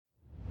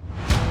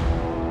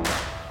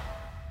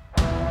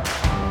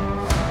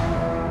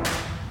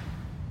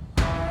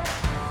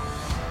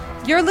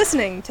You're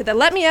listening to the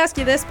Let Me Ask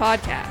You This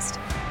podcast,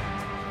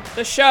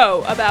 the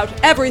show about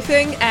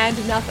everything and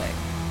nothing.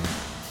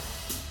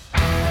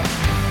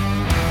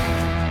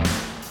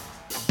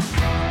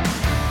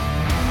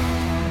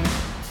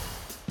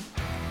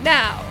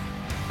 Now,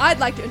 I'd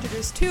like to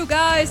introduce two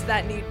guys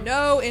that need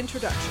no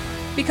introduction,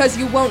 because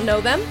you won't know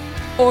them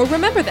or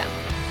remember them.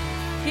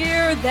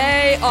 Here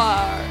they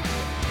are,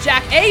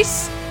 Jack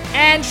Ace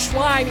and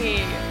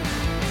Schweiny.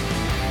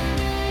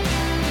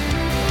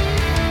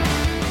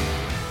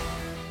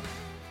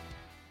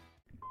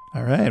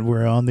 All right,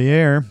 we're on the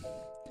air,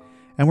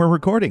 and we're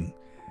recording.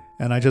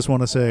 And I just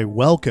want to say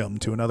welcome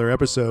to another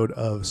episode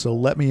of So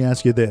Let Me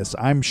Ask You This.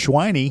 I'm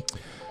Schweiny.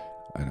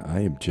 And I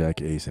am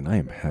Jack Ace, and I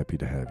am happy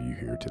to have you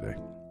here today.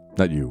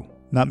 Not you.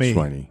 Not me.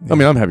 Schweiny. Yeah. I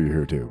mean, I'm happy you're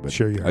here too, but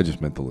Sure you are. I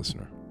just meant the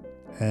listener.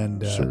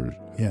 And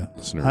yeah,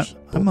 Listeners.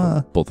 I'm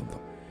both of them.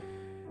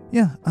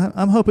 yeah,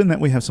 I'm hoping that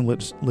we have some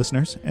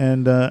listeners,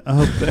 and I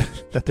hope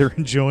that they're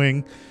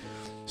enjoying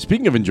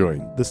Speaking of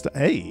enjoying. this.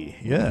 Hey,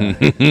 yeah.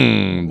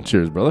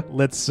 Cheers, brother.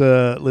 Let's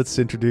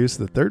introduce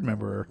the third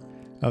member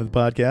of the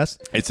podcast.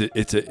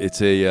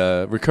 It's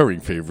a recurring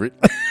favorite.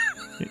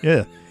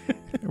 Yeah,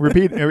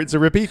 It's a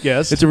repeat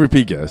guest. It's a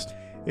repeat guest.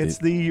 It's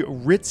the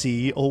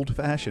Ritzy Old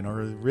Fashioned,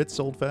 or Ritz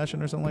Old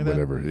Fashioned, or something like that.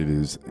 Whatever. It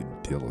is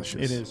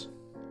delicious. It is.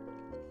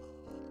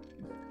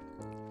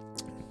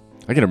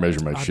 I gotta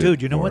measure my shit.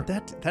 Dude, you know more. what?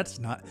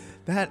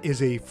 That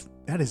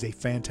is a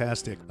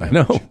fantastic I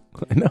know. beverage.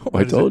 I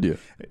What is told it? you.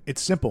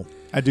 It's simple.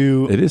 I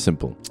do. It is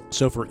simple.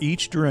 So for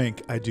each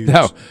drink, I do.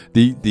 Now,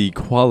 the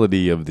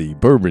quality of the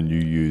bourbon you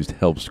used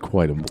helps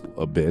quite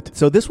a bit.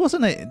 So this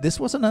wasn't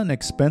an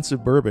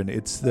expensive bourbon.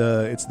 It's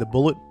the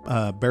Bullet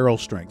barrel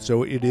strength.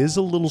 So it is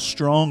a little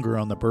stronger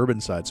on the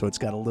bourbon side. So it's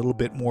got a little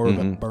bit more of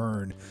a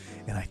burn,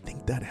 and I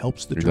think that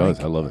helps the It drink.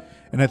 does. I love it.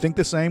 And I think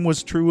the same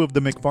was true of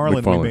the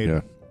McFarland we made.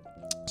 Yeah.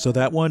 So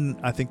that one,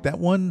 I think that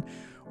one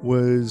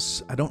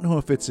was. I don't know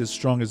if it's as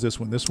strong as this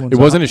one. This one's It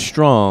wasn't as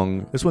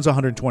strong. This one's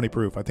 120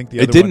 proof. I think the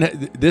It other didn't.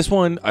 one. This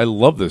one, I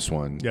love this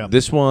one. Yeah.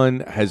 This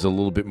one has a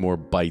little bit more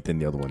bite than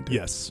the other one did.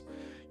 Yes.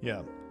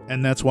 Yeah.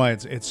 And that's why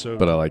it's so.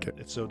 But I like it.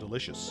 It's so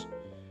delicious.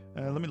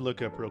 Let me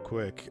look up real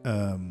quick.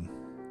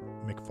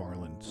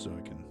 McFarland, so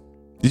I can.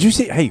 Did you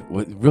see? Hey,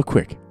 real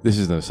quick. This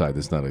is an aside.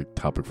 This is not a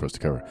topic for us to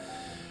cover.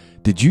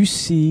 Did you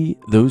see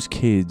those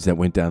kids that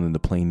went down in the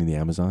plane in the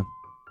Amazon?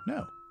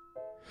 No.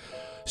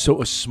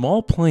 So a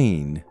small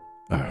plane.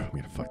 I'm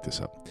gonna fuck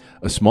this up.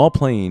 A small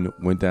plane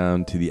went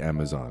down to the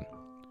Amazon.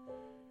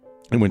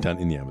 It went down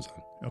in the Amazon.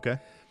 Okay.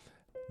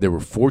 There were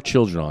 4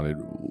 children on it.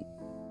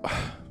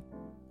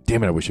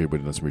 Damn it! I wish I would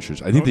have done some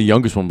research. I think the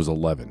youngest one was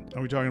 11.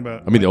 Are we talking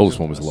about? I mean, the oldest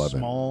one was 11.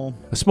 Small.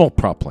 A small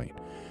prop plane.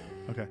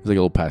 Okay. It's like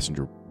a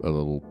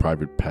little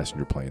private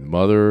passenger plane. The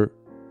mother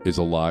is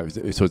alive.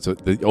 So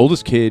the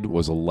oldest kid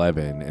was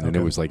 11, and then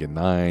it was like a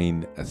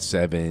 9, a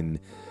 7,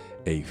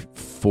 a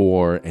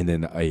 4, and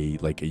then a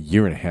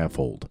year and a half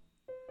old.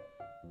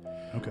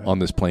 Okay. On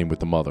this plane with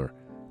the mother.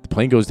 The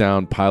plane goes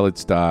down,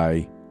 pilots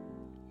die,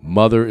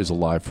 mother is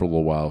alive for a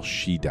little while,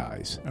 she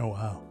dies. Oh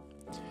wow.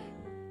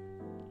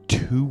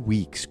 2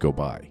 weeks go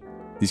by.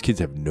 These kids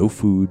have no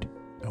food,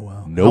 Oh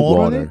wow. no How old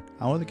water. Are they?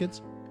 How old are the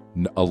kids?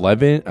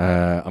 11,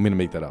 I'm going to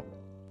make that up.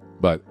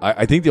 But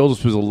I think the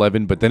oldest was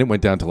 11, but then it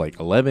went down to like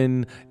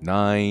 11,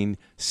 9,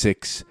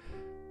 6,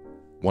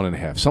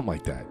 1.5, something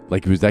like that.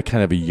 Like it was that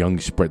kind of a young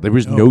spread. There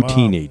was no wow.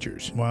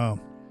 teenagers. Wow.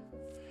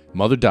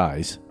 Mother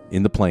dies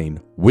in the plane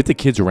with the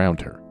kids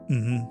around her.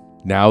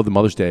 Mm-hmm. Now the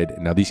mother's dead.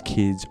 And now these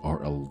kids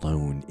are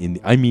alone.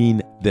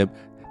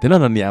 They're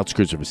not on the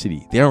outskirts of a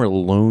city. They are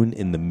alone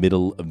in the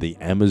middle of the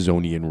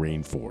Amazonian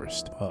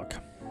rainforest. Fuck.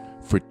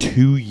 For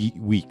 2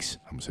 weeks.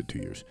 I almost said 2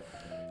 years.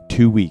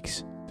 2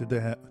 weeks. Did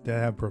they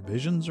have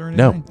provisions or anything?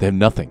 No, they have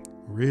nothing.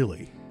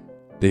 Really?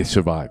 They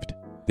survived.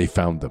 They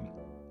found them.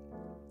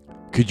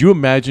 Could you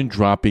imagine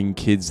dropping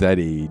kids that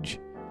age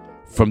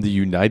from the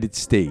United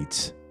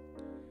States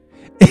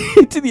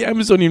into the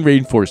Amazonian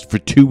rainforest for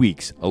 2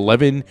 weeks?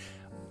 11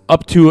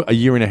 up to a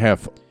year and a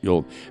half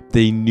old.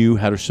 They knew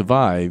how to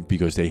survive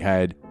because they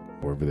had,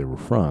 wherever they were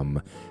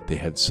from, they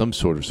had some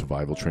sort of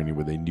survival training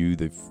where they knew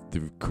the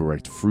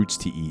correct fruits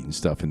to eat and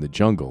stuff in the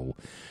jungle.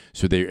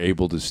 So they were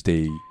able to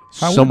stay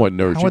somewhat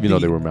nourished, even though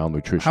they were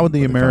malnutrition. How would the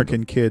but they found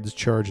American kids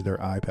charge their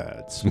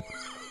iPads?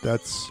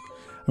 That's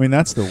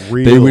the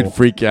real. They would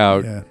freak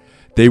out. Yeah.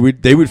 They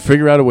would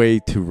figure out a way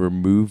to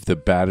remove the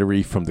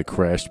battery from the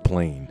crashed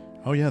plane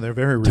Oh yeah, they're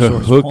very to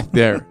resourceful. hook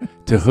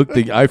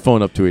the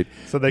iPhone up to it.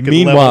 So they could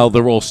Meanwhile,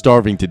 they're all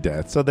starving to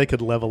death. so they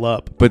could level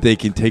up. But they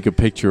can take a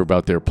picture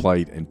about their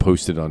plight and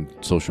post it on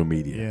social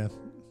media. Yeah.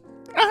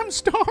 I'm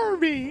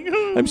starving.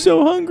 I'm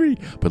so hungry.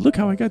 But look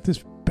how I got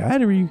this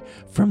battery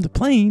from the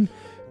plane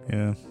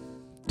Yeah.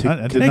 to I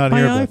did connect not my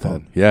hear about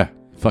iPhone. Yeah,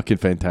 fucking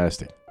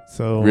fantastic.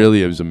 So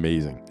Really, it was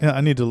amazing. yeah, I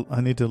need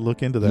to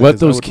look into that. What 'cause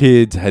those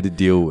kids had to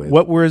deal with.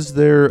 What was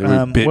their They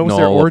were bitten what was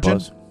their all up origin?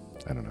 us.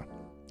 I don't know.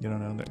 You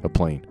don't know. A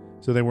plane.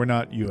 So they were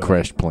not U.S.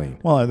 Crashed plane.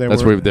 Well,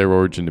 That's where their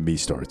origin to me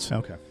starts.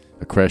 Okay.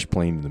 A crashed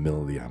plane in the middle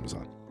of the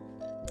Amazon.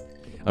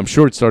 I'm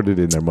sure it started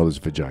in their mother's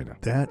vagina.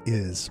 That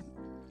is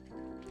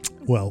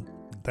Well,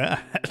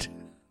 that.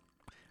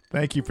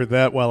 Thank you for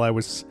that while I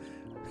was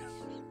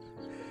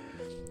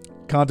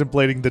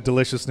contemplating the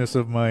deliciousness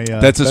of my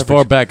That's as beverage.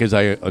 far back as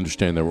I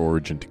understand their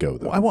origin to go,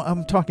 though.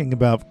 I'm talking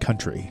about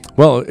country.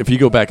 Well, if you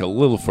go back a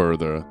little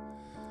further,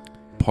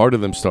 part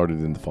of them started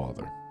in the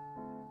father.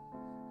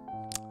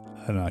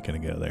 I'm not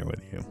going to go there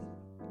with you.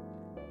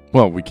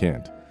 Well, we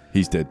can't.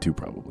 He's dead too,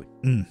 probably.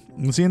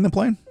 Was he in the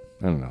plane?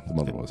 I don't know. The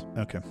mother was.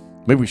 Okay.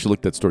 Maybe we should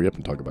look that story up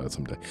and talk about it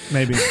someday.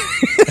 Maybe.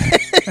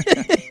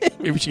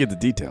 Maybe we should get the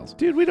details.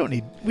 Dude, we don't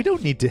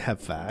need to have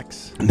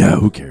facts. No,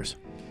 who cares?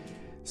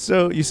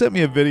 So you sent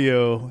me a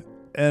video,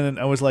 and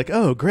I was like,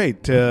 "Oh,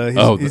 great!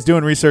 He's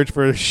doing research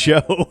for a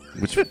show."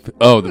 Which?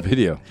 Oh, the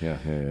video. Yeah.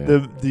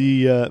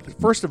 The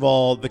first of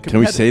all, the Can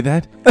we say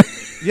that?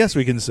 Yes,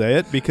 we can say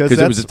it because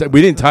Because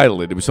we didn't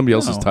title it. It was somebody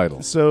else's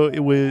title. So it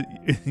was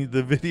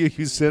the video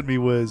you sent me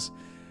was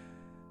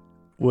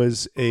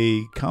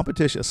a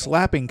competition, a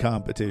slapping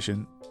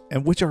competition,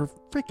 and which are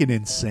freaking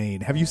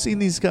insane. Have you seen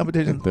these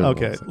competitions? They're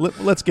Okay, insane.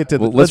 let's get to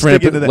Well, let's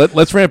ramp dig into it. that.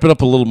 Let's ramp it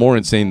up a little more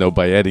insane though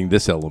by adding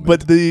this element.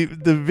 But the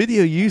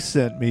video you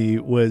sent me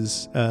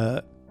was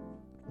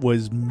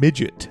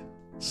midget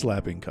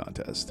slapping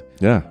contest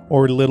yeah,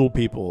 or little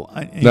people.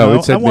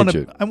 it said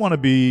midget. I want to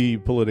be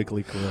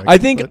politically correct. I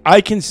think but,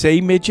 I can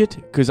say midget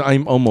because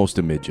I'm almost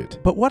a midget.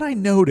 but what I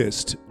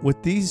noticed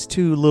with these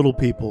two little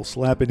people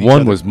slapping each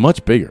One other, was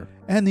much bigger.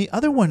 and the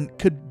other one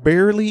could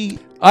barely.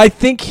 I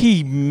think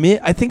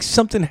I think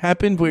something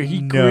happened where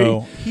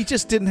No, he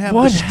just didn't have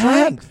What the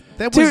strength.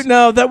 That Dude, was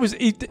no, that was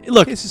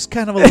look. this is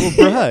kind of a little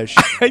brush.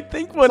 I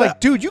think It's what like,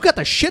 dude, you got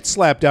the shit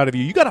slapped out of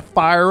you. You got to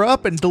fire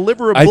up and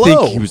deliver a I blow.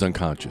 think he was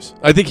unconscious.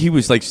 I think he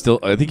was like still.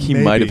 I think he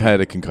might have Maybe. had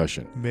a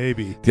concussion.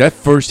 Maybe. That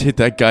first hit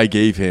that guy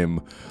gave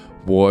him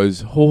was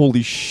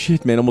holy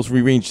shit, man! Almost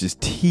rearranged his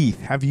teeth.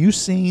 Have you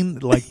seen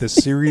like the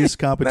serious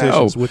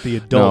competitions with the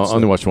No, adults? I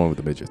only watched one with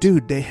the midgets.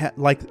 Dude, they had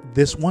like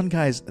this one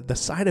guy's the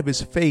side of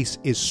his face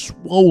is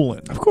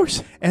swollen. Of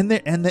course. And they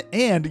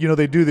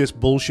do this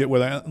bullshit where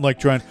they're like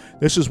trying,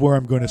 this is where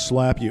I'm going to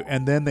slap you,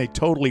 and then they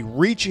totally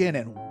reach in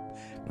and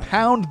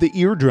pound the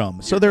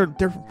eardrum. So they're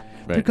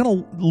Right.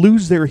 going to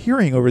lose their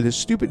hearing over this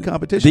stupid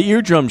competition. The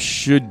eardrum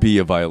should be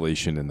a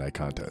violation in that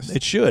contest.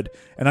 It should,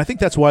 and I think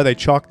that's why they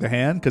chalk the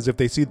hand, because if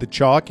they see the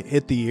chalk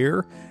hit the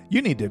ear,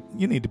 you need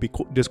to be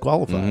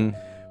disqualified. Mm-hmm.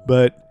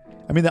 But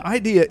I mean, the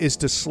idea is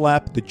to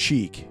slap the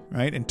cheek,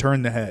 right, and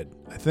turn the head.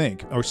 I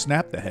think, or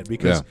snap the head,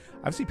 because Yeah.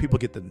 I've seen people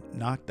get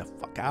knocked the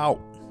fuck out.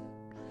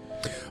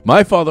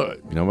 My father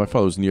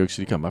was a New York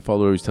City cop. My father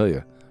would always tell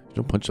you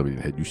don't punch somebody in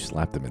the head, you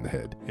slap them in the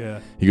head. Yeah.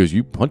 He goes,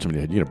 you punch them in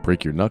the head, you're going to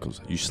break your knuckles.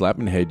 You slap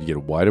them in the head, you get a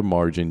wider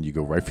margin, you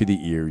go right for the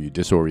ear, you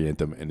disorient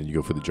them, and then you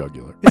go for the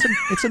jugular.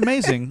 It's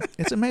amazing.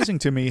 It's amazing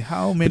to me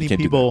how many can't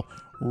do people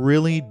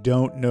really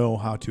don't know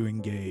how to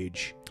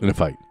engage In a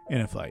fight.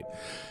 in a fight.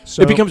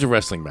 So It becomes a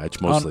wrestling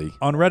match, mostly.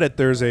 On Reddit,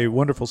 there's a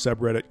wonderful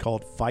subreddit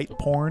called Fight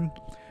Porn,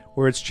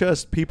 where it's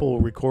just people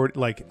record,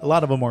 like a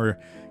lot of them are,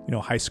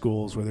 high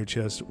schools where they're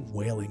just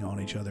wailing on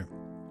each other.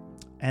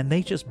 And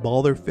they just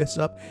ball their fists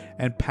up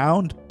and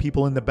pound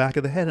people in the back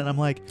of the head. And I'm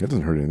like, That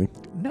doesn't hurt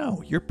anything.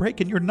 no, you're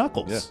breaking your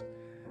knuckles. Yeah.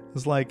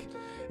 It's like,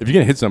 If you're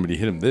going to hit somebody,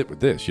 hit him with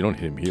this. You don't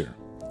hit him here.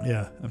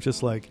 yeah, I'm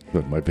just like,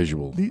 But my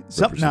visual now,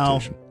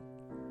 representation.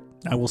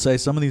 I will say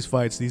some of these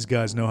fights, these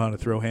guys know how to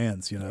throw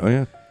hands, Oh,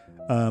 yeah.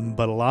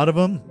 But a lot of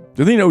them,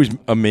 The thing that always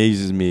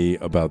amazes me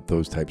about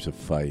those types of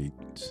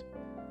fights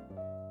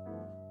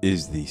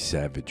is the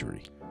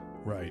savagery.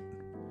 right.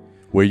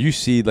 Where you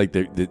see, like,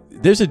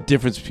 there's a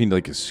difference between,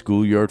 like, a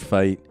schoolyard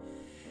fight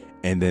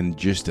and then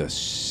just a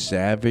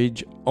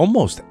savage,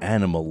 almost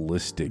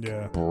animalistic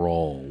Yeah.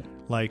 brawl.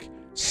 Like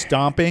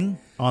stomping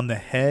on the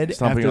head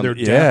Stomping after on they're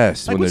the- down.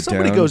 yes, Like when when they're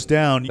somebody down, goes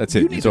down, that's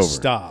you it, need it's to over.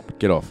 stop.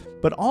 Get off.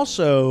 But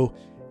also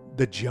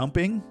the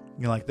jumping,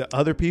 like the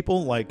other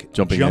people, like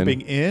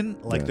Jumping in,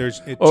 like Yeah.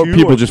 there's Or two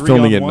people or just three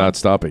filming on it and one. not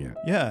stopping it.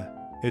 Yeah,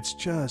 it's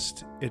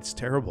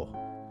terrible.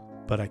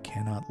 But I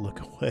cannot look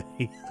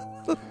away.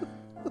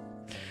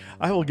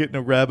 I will get in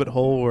a rabbit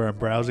hole where I'm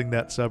browsing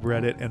that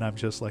subreddit and I'm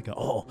just like,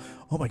 oh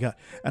my god!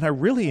 And I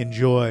really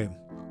enjoy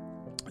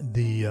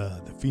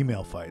the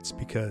female fights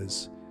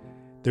because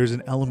there's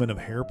an element of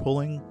hair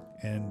pulling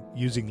and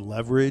using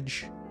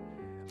leverage.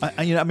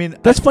 I mean,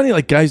 That's funny.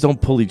 Like, guys don't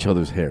pull each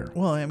other's hair.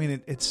 well, I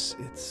mean, it's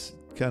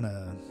kind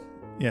of,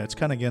 it's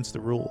kind of against the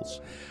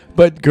rules.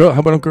 But how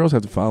about girls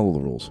have to follow the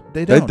rules?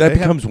 They don't. That They have-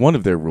 becomes one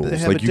of their rules.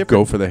 have Like, a you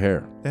go for the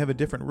hair. They have a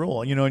different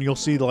rule, and you'll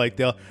see like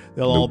they'll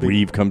all The be.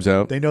 weave comes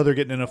out. They know they're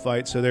getting in a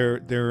fight, so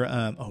they're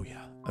oh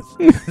yeah,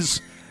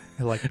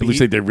 like It looks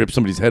like they rip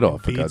somebody's head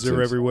off. for God's beads are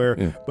sakes. everywhere.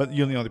 Yeah. But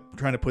they're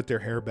trying to put their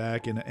hair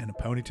back in a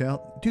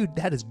ponytail. Dude,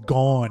 that is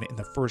gone in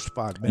the first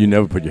 5 minutes. You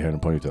never put your hair in a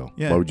ponytail.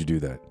 Yeah. Why would you do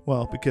that?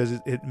 Well, because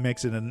it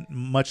makes it a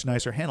much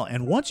nicer handle.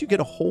 And once you get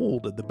a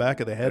hold of the back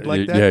of the head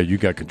like Yeah, that, you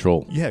got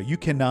control. you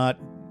cannot.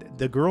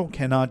 The girl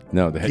cannot.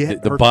 No,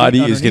 get the her body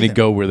feet is going to underneath it.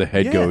 go where the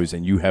head Yeah. goes,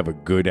 and you have a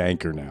good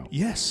anchor now.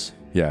 Yes.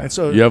 Yeah. And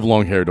so you have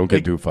long hair. Don't They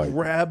get into a fight.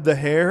 grab the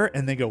hair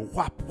and they go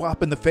whop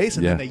whop in the face,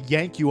 and then Yeah. they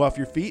yank you off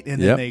your feet,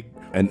 and Yep. then they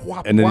and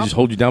whop, then they whop. just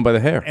hold you down by the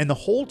hair. And the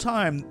whole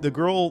time, the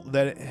girl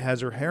that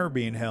has her hair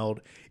being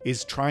held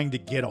is trying to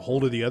get a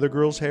hold of the other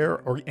girl's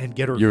hair and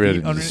get her You're at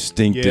feet a underneath.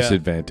 distinct Yeah.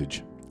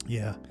 disadvantage.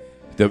 Yeah.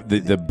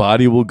 The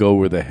body will go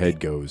where the head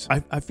goes.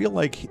 I feel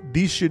like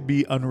these should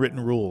be unwritten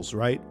rules,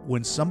 right?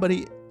 When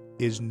somebody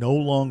is no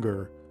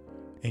longer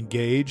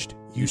engaged,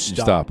 you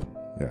stop.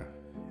 Yeah.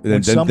 When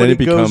Then somebody it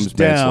becomes goes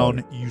down,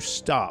 manslaughter. you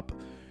stop.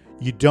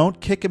 You don't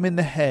kick him in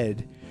the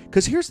head.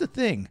 Because here's the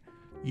thing.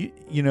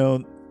 You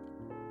know,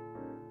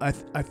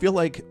 I feel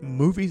like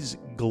movies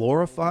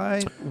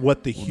glorify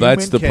what the human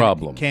that's the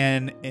problem.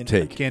 can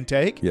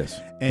take. Yes,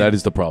 And that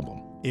is the problem.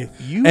 If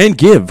you And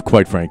give,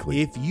 quite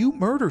frankly. if you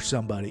murder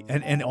somebody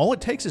and all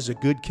it takes is a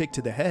good kick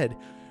to the head,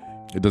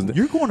 It doesn't.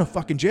 you're going to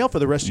fucking jail for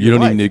the rest of You your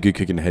don't life. even need a good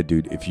kick in the head,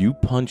 dude. If you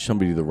punch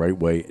somebody the right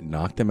way,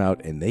 knock them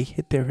out, and they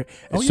hit their head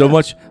Oh, so yeah.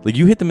 much, like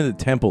you hit them in the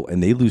temple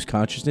and they lose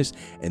consciousness,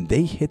 and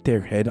they hit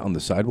their head on the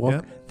sidewalk,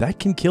 Yeah. that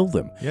can kill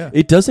them. Yeah.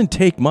 It doesn't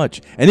take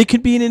much, and it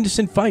could be an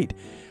innocent fight.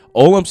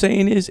 All I'm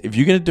saying is, if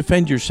you're going to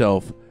defend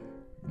yourself,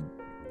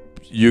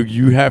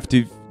 you have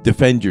to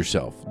defend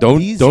yourself.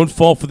 Don't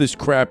fall for this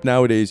crap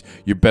nowadays.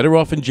 You're better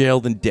off in jail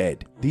than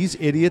dead. These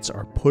idiots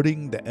are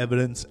putting the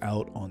evidence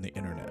out on the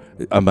internet.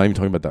 I'm not even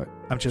talking about that.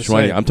 I'm just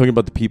Shwani, saying. I'm talking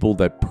about the people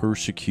that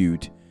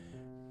persecute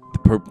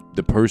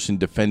the person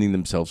defending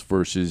themselves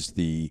versus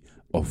the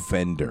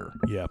offender.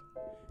 Yeah.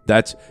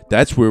 That's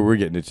where we're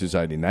getting into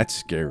society, and that's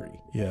scary.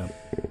 Yeah.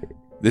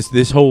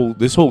 This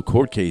whole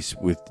court case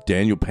with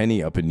Daniel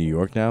Penny up in New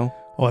York now,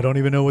 Oh, I don't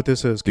even know what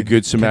this is. the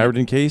Good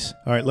Samaritan case.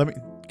 All right, let me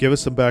give us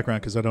some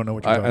background because I don't know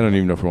what you're I talking don't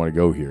even know if I want to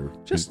go here.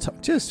 Just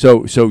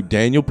So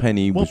Daniel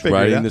Penny we'll was figure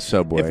it riding out. the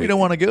subway. If we don't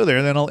want to go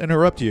there, then I'll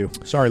interrupt you.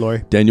 Sorry,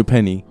 Lori. Daniel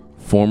Penny,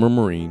 former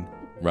Marine,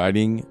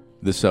 riding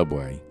the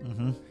subway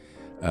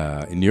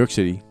in New York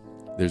City.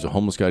 There's a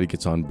homeless guy that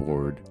gets on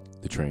board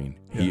the train.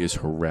 He Yeah. is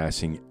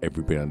harassing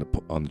everybody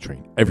on the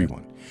train.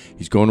 Everyone.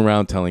 He's going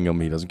around telling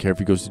them he doesn't care if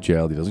he goes to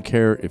jail. He doesn't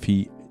care if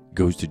he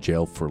goes to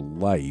jail for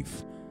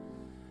life.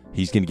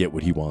 He's going to get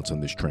what he wants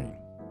on this train.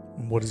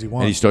 What does he And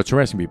want? he starts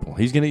harassing people.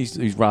 He's going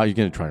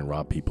to try and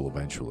rob people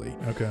eventually.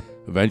 Okay.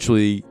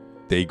 Eventually,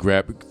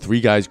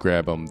 three guys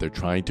grab him. They're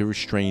trying to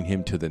restrain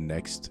him to the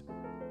next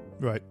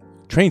Right.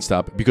 train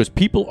stop because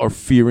people are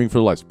fearing for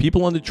their lives.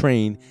 People on the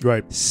train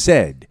Right.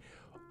 said,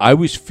 I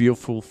was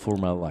fearful for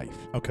my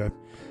life. Okay.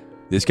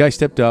 This guy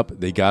stepped up.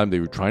 They got him. They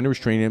were trying to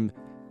restrain him.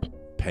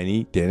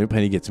 Daniel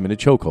Penny gets him in a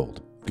chokehold.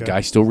 The Okay.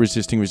 guy's still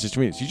resisting. You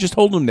just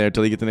hold him there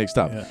until they get to the next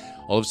stop. Yeah.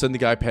 All of a sudden, the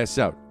guy passes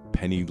out.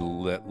 Penny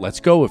lets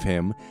go of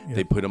him. Yeah.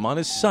 They put him on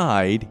his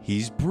side.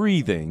 He's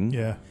breathing.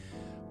 Yeah.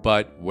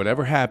 But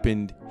whatever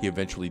happened, he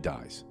eventually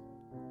dies.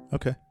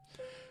 Okay.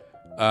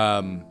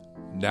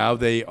 Now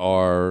they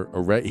are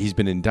he's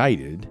been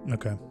indicted.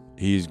 Okay.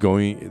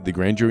 The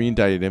grand jury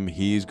indicted him.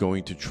 He is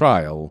going to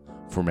trial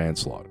for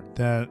manslaughter.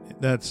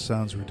 That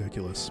sounds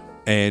ridiculous.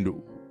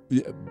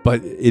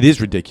 But it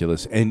is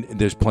ridiculous. And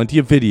there's plenty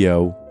of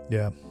video.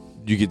 Yeah.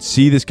 You could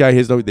see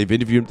they've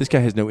interviewed him. This guy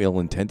has no ill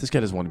intent. This guy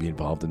doesn't want to be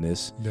involved in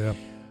this. Yeah.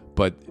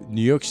 But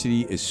New York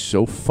City is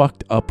so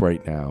fucked up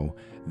right now.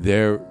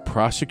 Their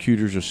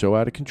prosecutors are so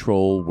out of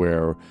control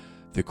where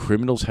the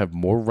criminals have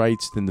more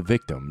rights than the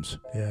victims.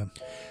 Yeah.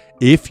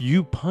 If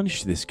you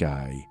punish this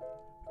guy,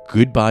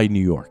 goodbye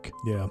New York.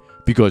 Yeah.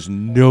 Because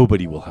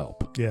nobody will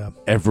help Yeah.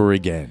 ever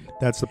again.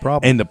 That's the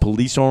problem. And the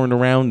police aren't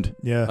around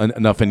Yeah.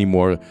 enough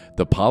anymore.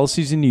 The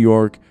policies in New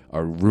York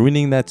are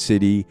ruining that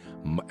city.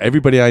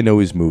 Everybody I know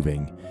is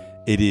moving.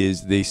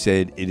 They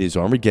said it is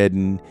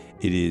Armageddon.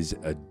 It is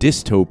a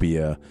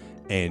dystopia,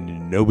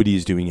 and nobody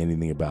is doing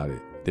anything about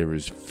it. There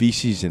is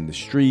feces in the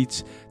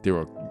streets.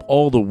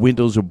 All the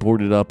windows are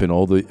boarded up in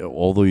all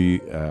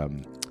the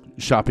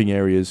shopping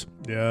areas.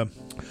 Yeah.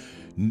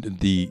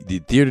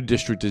 The theater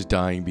district is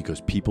dying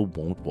because people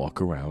won't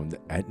walk around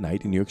at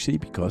night in New York City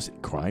because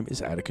crime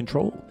is out of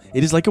control.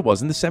 It is like it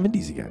was in the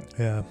 70s again.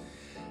 Yeah.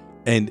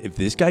 And if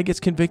this guy gets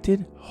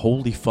convicted,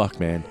 holy fuck,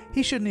 man.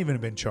 He shouldn't even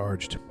have been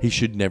charged. He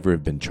should never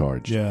have been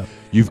charged. Yeah.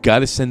 You've got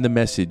to send the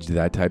message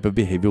that type of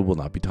behavior will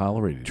not be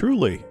tolerated.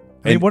 Truly.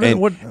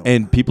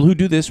 And people who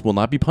do this will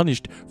not be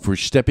punished for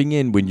stepping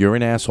in when you're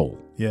an asshole.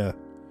 Yeah.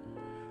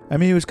 I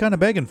mean, he was kind of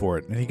begging for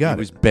it, and he got He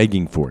was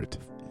begging for it.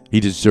 He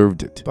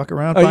deserved it. Fuck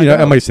around, I find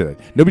out. might say that.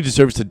 Nobody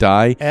deserves to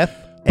die,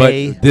 F-A-O.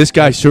 but this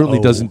guy certainly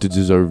doesn't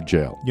deserve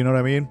jail. You know what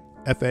I mean?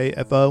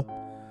 F-A-F-O.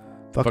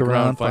 Fuck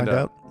around, find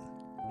out.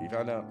 He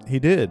found out. He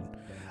did.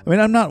 I mean,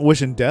 I'm not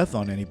wishing death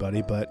on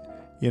anybody,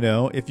 but,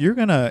 if you're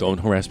going to... Don't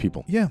harass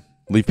people. Yeah.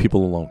 Leave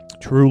people alone.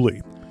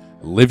 Truly.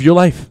 Live your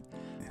life.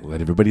 Let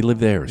everybody live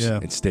theirs. Yeah.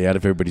 And stay out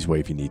of everybody's way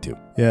if you need to.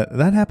 Yeah,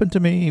 that happened to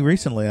me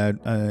recently. I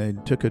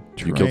took a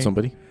train. You killed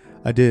somebody?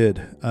 I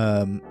did.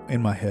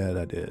 In my head,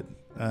 I did.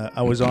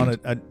 I was on it.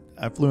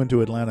 I flew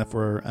into Atlanta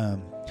for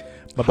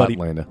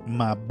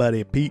my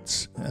buddy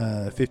Pete's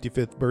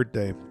 55th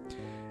birthday,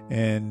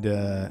 and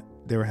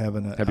they were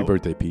having a Happy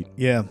birthday, Pete.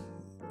 Yeah,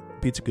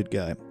 Pete's a good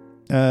guy.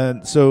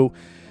 So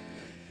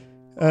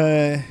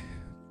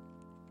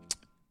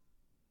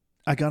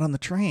I got on the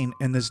train,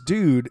 and this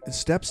dude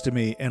steps to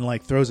me and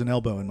throws an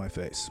elbow in my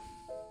face.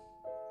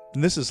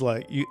 And this is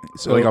like you.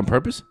 So like on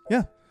purpose?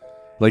 yeah.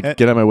 Like, And-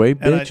 get out of my way, And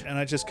bitch?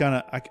 I just kind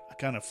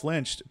of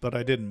flinched, but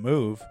I didn't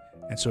move,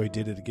 and so he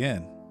did it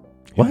again.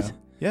 you What? know?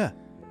 Yeah.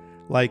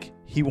 Like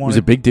he wanted. Was it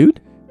a big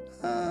dude?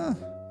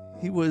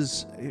 He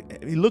was.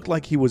 He looked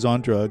like he was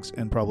on drugs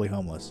and probably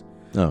homeless.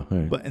 Oh, all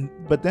right.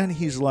 But then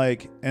he's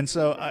like, and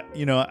so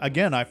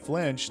again I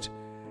flinched,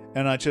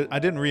 and I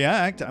didn't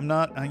react. I'm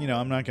not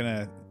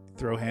gonna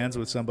throw hands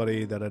with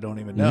somebody that I don't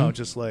even know. Mhm.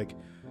 Just like,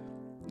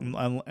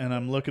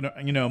 I'm looking,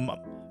 I'm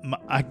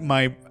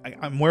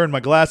wearing my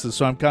glasses,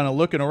 so I'm kind of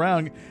looking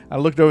around. I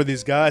looked over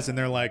these guys, and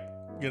they're like,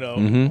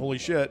 Mhm. holy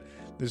shit,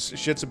 this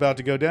shit's about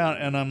to go down,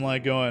 and I'm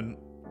like going,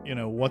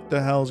 what the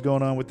hell's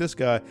going on with this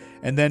guy?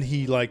 And then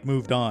he like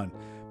moved on,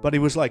 but he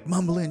was like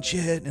mumbling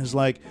shit, and it was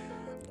like.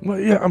 Well,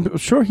 yeah, I'm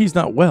sure he's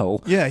not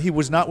well. Yeah, he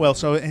was not well.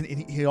 So, and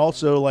he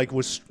also like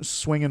was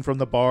swinging from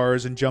the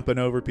bars and jumping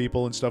over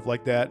people and stuff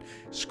like that,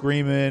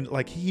 screaming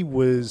like he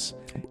was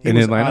In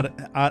was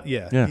Atlanta?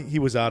 Yeah. He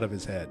was out of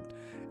his head.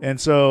 And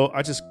so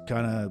I just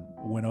kind of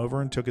went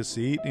over and took a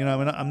seat.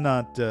 I'm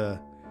not.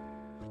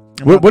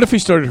 What if he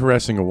started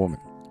harassing a woman?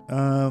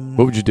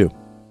 What would you do?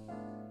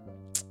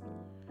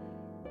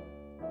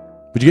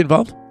 Would you get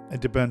involved?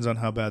 It depends on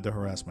how bad the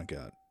harassment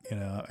got.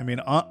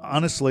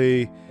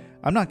 Honestly,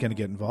 I'm not going to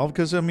get involved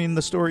because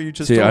the story you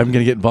just See, told. I'm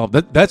going to get involved.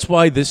 That's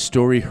why this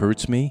story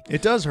hurts me.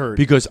 It does hurt.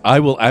 Because I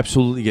will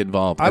absolutely get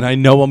involved, and I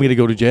know I'm going to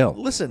go to jail.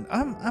 Listen,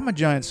 I'm a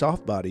giant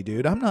soft body,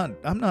 dude. I'm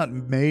not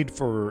made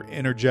for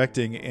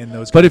interjecting in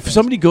those. But if things.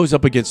 somebody goes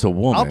up against a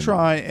woman, I'll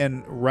try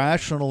and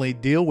rationally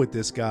deal with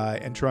this guy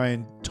and try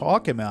and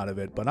talk him out of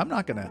it. But I'm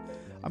not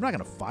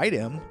gonna fight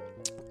him.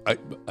 I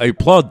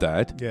applaud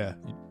that. Yeah.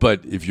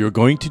 But if you're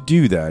going to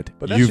do that,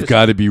 But that's you've just-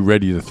 got to be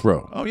ready to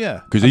throw. Oh yeah.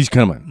 Because he's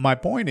coming. My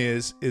point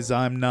is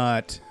I'm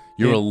not.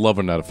 You're a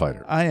lover, not a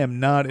fighter. I am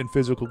not in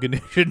physical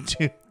condition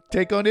to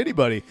take on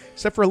anybody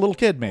except for a little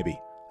kid, maybe.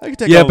 I could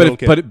take Yeah, on a little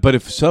kid. but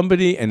if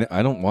somebody, and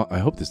I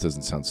hope this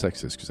doesn't sound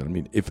sexist, because I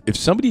mean, if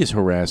somebody is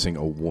harassing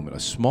a woman, a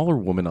smaller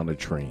woman on a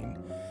train,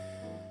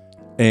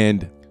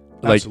 and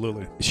like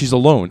Absolutely. she's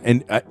alone,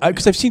 and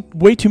because I've seen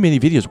way too many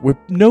videos where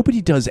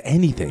nobody does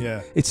anything.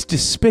 Yeah. It's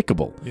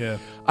despicable. Yeah.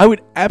 I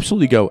would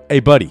absolutely go, hey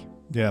buddy,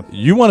 Yeah.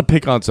 you want to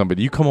pick on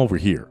somebody, you come over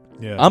here.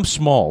 Yeah. I'm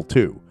small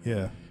too,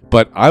 Yeah.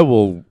 but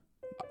I'm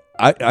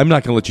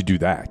not going to let you do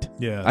that.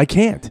 Yeah. I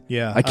can't.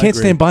 Yeah, I can't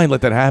agree. stand by and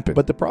let that happen.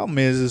 But the problem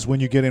is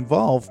when you get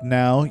involved,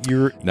 now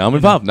Now I'm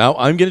involved. Now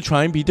I'm going to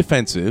try and be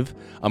defensive.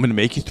 I'm going to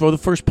make you throw the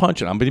first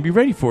punch, and I'm going to be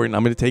ready for it, and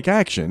I'm going to take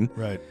action.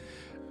 Right.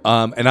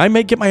 And I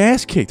may get my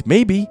ass kicked,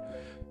 maybe,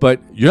 but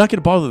you're not going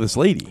to bother this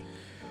lady.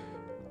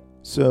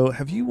 So,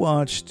 have you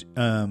watched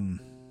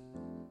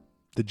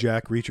the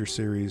Jack Reacher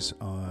series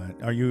on?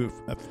 Are you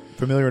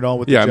familiar at all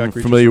with? Yeah, the I'm Jack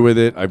Reacher familiar with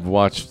it. I've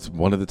watched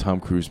one of the Tom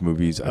Cruise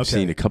movies. I've Okay.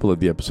 seen a couple of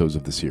the episodes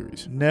of the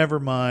series. Never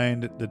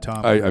mind the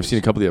Tom. I've Cruise. seen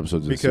a couple of the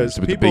episodes of the because series.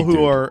 with the people big who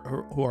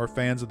dude. are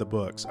fans of the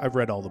books. I've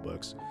read all the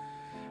books.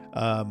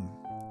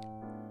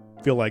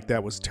 Feel like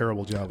that was a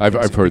terrible job. of I've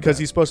casting, heard because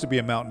that. he's supposed to be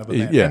a mountain of a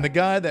man. Yeah. And the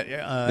guy that In the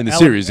Alan,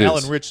 series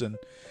Alan is. Richson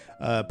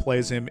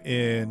plays him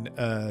in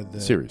the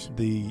Series.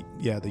 The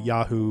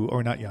Yahoo,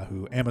 or not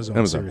Yahoo, Amazon.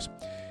 Amazon. series.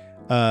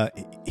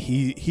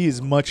 He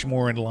is much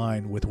more in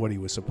line with what he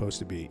was supposed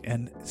to be,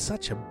 and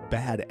such a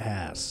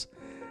badass.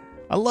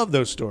 I love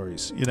those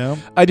stories,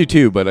 I do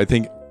too, but I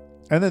think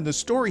And then the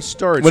story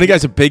starts when a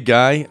guy's a big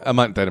guy, I'm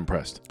not that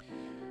impressed.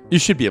 You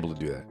should be able to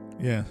do that.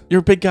 Yeah.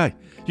 You're a big guy.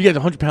 You get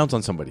 100 pounds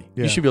on somebody.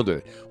 Yeah. You should be able to do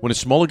it. When a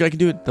smaller guy can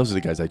do it, those are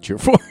the guys I cheer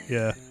for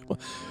Yeah.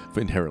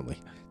 inherently.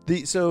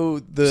 So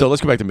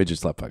let's go back to midget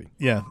slap fighting.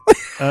 yeah.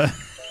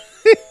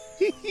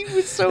 He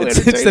was so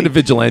Instead of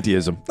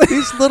vigilantism.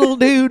 these little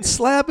dudes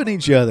slapping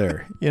each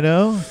other,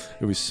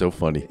 It was so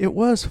funny. It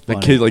was The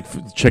funny. kid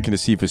checking to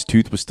see if his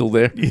tooth was still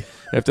there Yeah.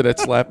 after that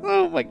slap.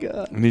 Oh my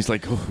god. And he's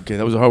like, oh, okay,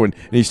 that was a hard one.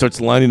 And he starts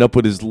lining up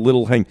with his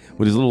little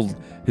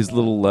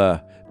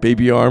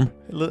baby arm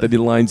that he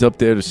lines up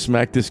there to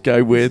smack this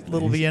guy with.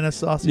 Little Vienna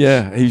sausage.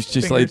 Yeah, he's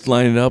just fingers. like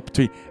lining up.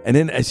 And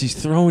then as he's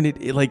throwing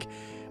it like,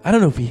 I don't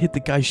know if he hit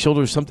the guy's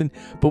shoulder or something,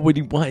 but when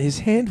his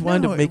hand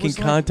wound No, up it making was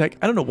like- contact.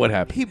 I don't know what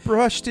happened. He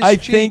brushed his I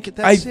cheek. think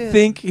That's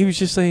it. he was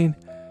just saying,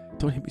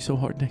 don't hit me so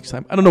hard next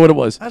time. I don't know what it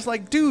was. I was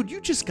like, dude,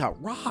 you just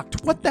got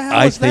rocked. What the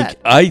hell is that?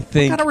 I What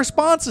think kind of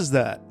response is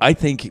that? I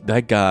think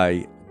that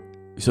guy.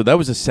 So that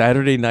was a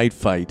Saturday night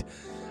fight.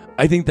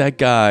 I think that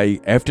guy,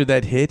 after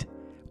that hit,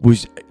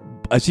 was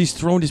as he's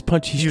throwing his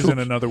punch. He's in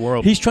another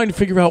world. He's trying to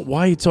figure out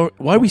why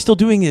are we still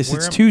doing this? Where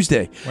It's am-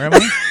 Tuesday. Where am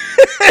I?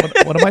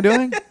 what am I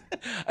doing?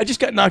 I just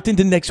got knocked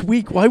into next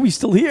week. Why are we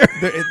still here?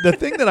 The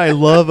thing that I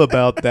love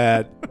about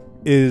that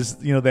is,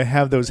 they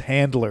have those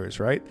handlers,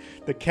 right?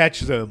 That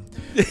catch them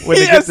when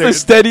Yes, the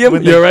stadium.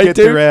 when You're they right, get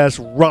dude. their ass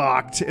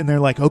rocked, and they're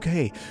like,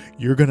 "Okay,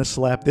 you're gonna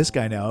slap this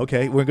guy now.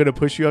 Okay, we're gonna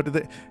push you out to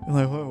the." I'm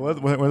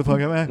like, where the fuck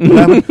am I?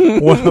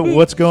 What happened?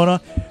 What's going on?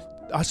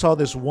 I saw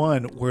this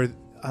one where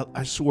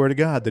I swear to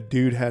God, the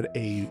dude had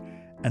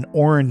an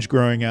orange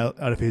growing out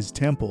of his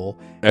temple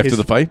After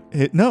the fight?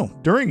 No,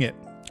 during it.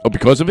 Oh,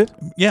 because of it?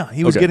 Yeah,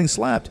 he was Okay. getting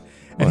slapped,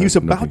 and Well, he was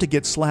about nothing. to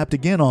get slapped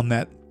again on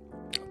that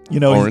You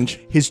know, Orange.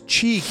 His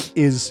cheek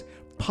is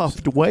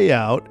puffed way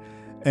out,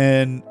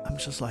 and I'm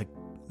just like,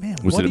 man,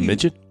 Was what it a do you-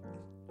 midget?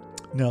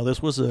 No,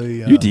 this was a.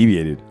 You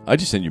deviated. I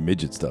just sent you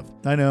midget stuff.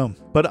 I know,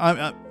 but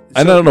And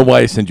I don't know why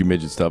I sent you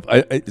midget stuff.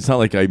 It's not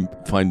like I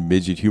find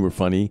midget humor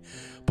funny,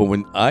 but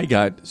when I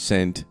got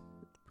sent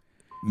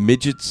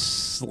midget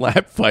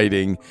slap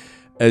fighting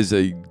as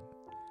a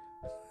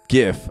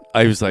GIF,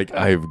 I was like,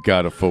 I've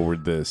got to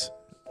forward this.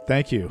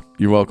 Thank you,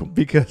 You're welcome.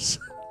 because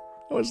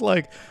I was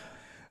like,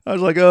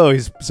 oh,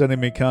 he's sending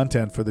me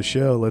content for the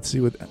show. Let's see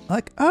what.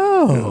 Like,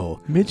 oh,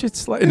 Midget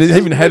slap. And they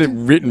even had it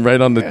written right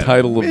on the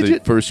title of the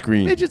midget- first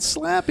screen. midget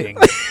slapping.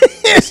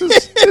 this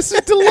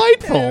is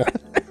delightful.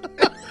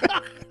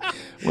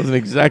 Wasn't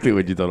exactly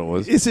what you thought it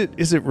was. Is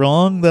it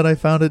wrong that I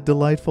found it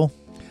delightful?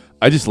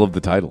 I just love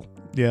the title.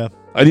 Yeah.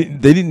 They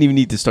didn't even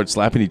need to start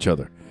slapping each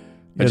other.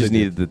 I Yeah, just they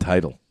did. needed the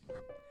title.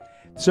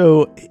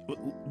 So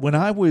when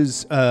I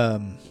was, I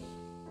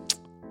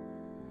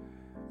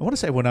want to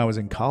say when I was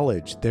in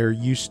college, there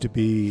used to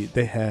be,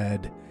 they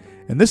had,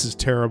 and this is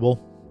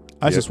terrible.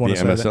 I just want to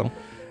say MSL?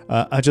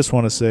 that. I just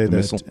want to say that.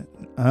 missile?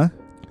 Huh?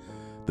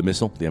 The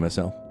missile? The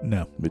MSL?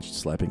 No. Midget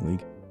slapping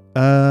league?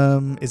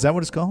 Is that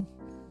what it's called?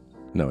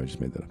 No, I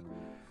just made that up.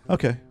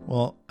 Okay.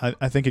 Well,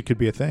 I think it could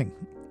be a thing.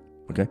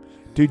 Okay.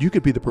 Dude, you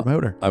could be the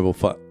promoter. I will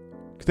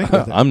Think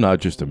about that. I'm not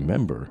just a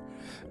member.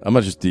 I'm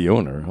not just the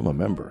owner. I'm a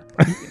member.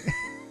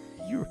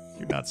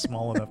 You're not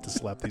small enough to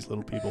slap these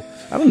little people.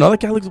 I don't know. That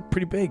guy looks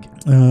pretty big.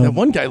 That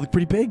one guy looked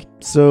pretty big.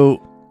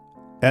 So,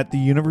 at the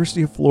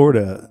University of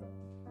Florida,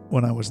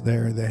 when I was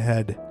there, they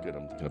had Good.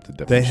 I'm looking up the they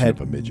definition had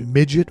of a midget.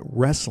 midget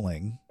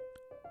wrestling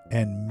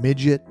and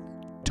midget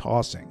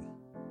tossing.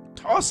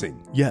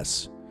 Tossing.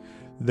 Yes,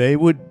 they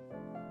would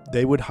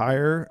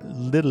hire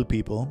little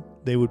people.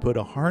 They would put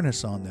a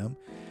harness on them,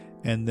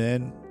 and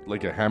then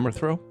Like a hammer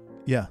throw?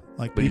 yeah,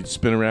 like But you'd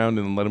spin around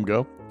and let him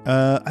go?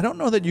 I don't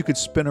know that you could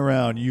spin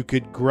around. You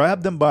could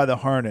grab them by the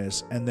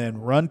harness and then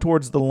run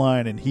towards the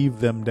line and heave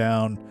them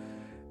down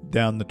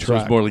the So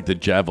track. it's more like the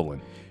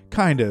javelin.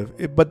 Kind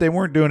of, but they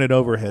weren't doing it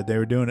overhead. They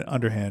were doing it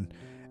underhand,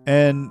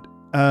 and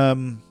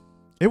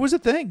it was a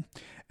thing.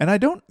 And I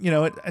don't,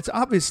 it's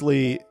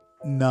obviously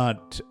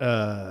not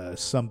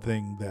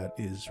something that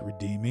is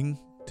redeeming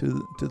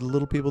to the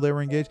little people that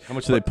were engaged. How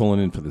much are they pulling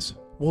in for this?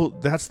 Well,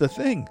 that's the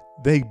thing.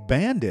 They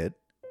banned it,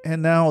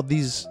 and now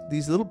these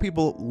little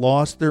people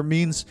lost their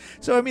means.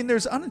 So I mean,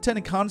 there's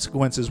unintended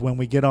consequences when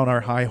we get on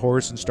our high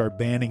horse and start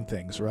banning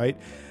things, right?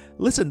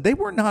 Listen, they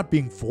were not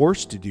being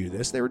forced to do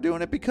this. They were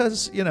doing it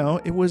because it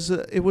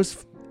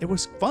was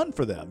fun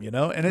for them,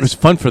 and It was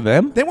fun for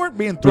them? they weren't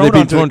being Were thrown they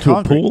being onto thrown to a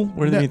concrete. pool?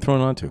 Where are they No, being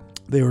thrown onto?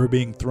 They were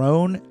being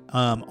thrown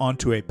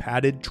onto a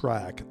padded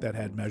track that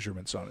had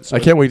measurements on it. So I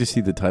can't wait to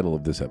see the title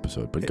of this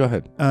episode, but go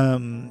ahead.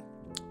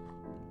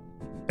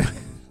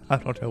 I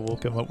don't know. We'll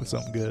come up with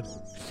something good.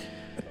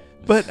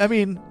 But I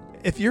mean,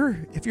 if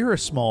you're a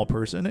small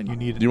person and you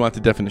need Do you want the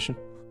definition?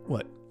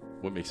 what?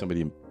 What makes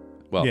somebody...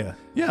 Well, yeah.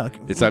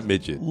 it's not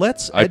midget.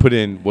 Let's. I put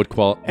in what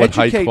height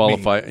educate me.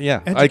 qualify. Yeah,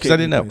 because I Educate me,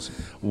 didn't know please.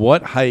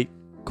 what height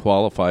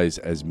qualifies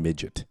as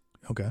midget.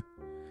 Okay.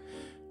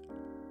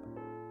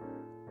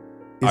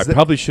 I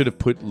probably should have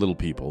put little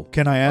people.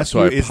 Can I ask so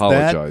you? I Is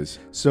apologize.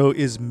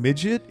 is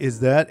midget? Is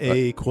that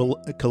a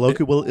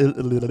colloquial?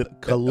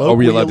 Are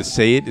we allowed to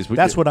say it?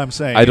 That's what I'm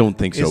saying. I don't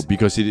think so Is-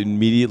 because it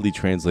immediately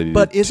translated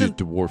But it isn't-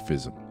 to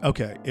dwarfism.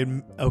 Okay.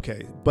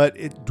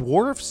 But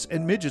dwarfs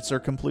and midgets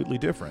are completely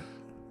different,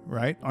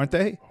 right? Aren't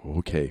they?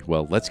 Okay,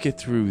 well, let's get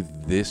through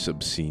this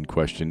obscene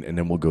question, and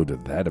then we'll go to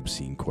that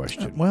obscene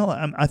question. Well,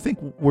 I think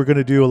we're going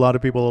to do a lot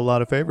of people a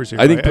lot of favors here.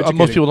 I think by most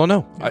educating- people don't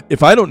know.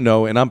 If I don't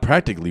know, and I'm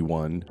practically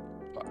one,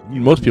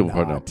 most people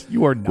probably know. Not.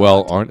 You are not.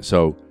 Well, aren't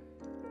so.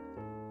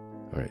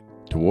 All right,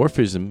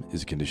 dwarfism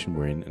is a condition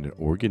wherein an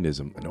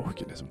organism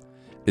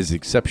is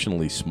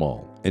exceptionally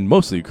small and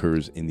mostly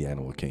occurs in the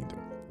animal kingdom.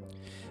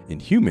 In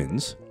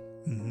humans,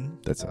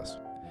 Mhm. that's us.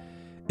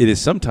 It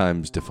is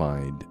sometimes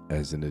defined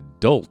as an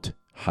adult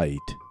height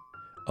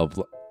of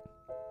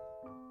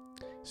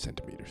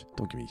centimeters.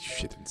 Don't give me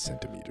shit in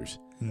centimeters.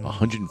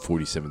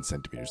 147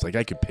 centimeters. Like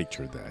I could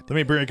picture that. Let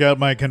me bring out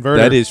my converter.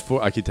 That is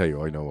I can tell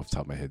you. I know off the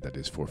top of my head that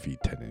is 4 feet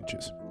 10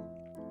 inches.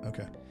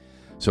 Okay.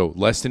 So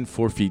less than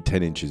 4 feet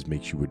 10 inches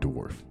makes you a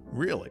dwarf,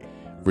 Really?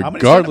 How many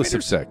regardless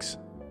of centimeters? sex.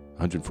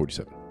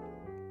 147.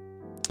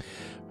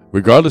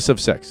 Regardless of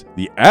sex,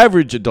 the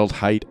average adult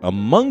height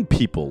among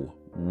people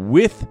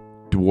with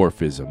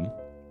dwarfism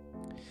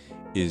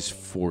is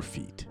 4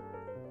 feet.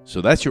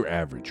 So that's your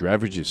average. Your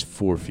average is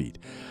 4 feet.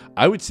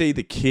 I would say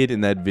the kid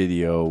in that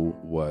video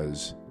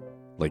was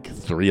like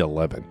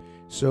 3'11",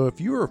 So if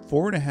you are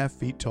 4.5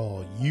 feet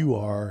tall, you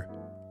are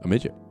a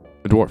midget,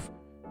 a dwarf.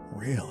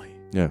 really.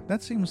 Yeah.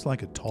 That seems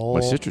like a tall,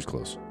 My sister's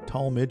close.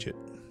 tall midget.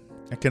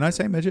 Can I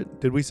say midget?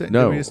 Did we say?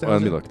 No, Did we establish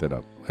let me it? look that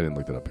up. I didn't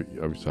look that up.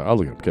 I'm sorry. I'll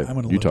look it up. Okay, I'm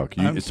gonna you look. talk.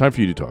 It's time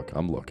for you to talk.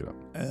 I'm looking up.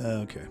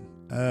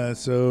 Okay.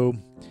 So,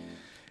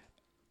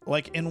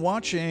 like in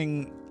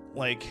watching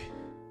like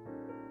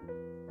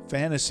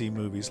fantasy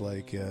movies,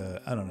 like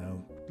I don't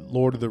know,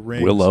 Lord of the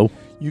Rings. Willow.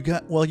 You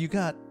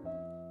got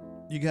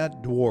you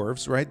got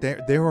dwarves, right?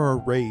 They are a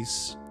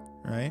race,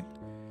 right?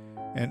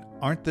 And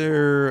aren't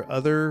there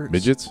other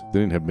Midgets? They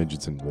didn't have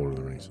midgets in Lord of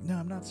the Rings. No,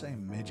 I'm not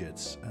saying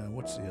midgets.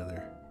 What's the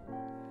other?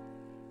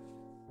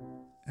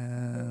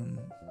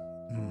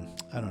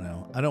 I don't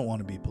know. I don't want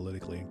to be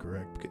politically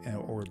incorrect.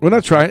 We're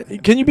not trying.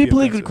 Can you be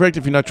politically offensive. correct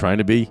if you're not trying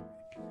to be?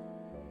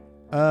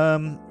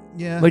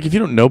 Yeah. Like if you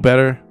don't know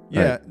better.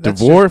 Yeah, All right.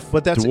 that's Dwarf. just-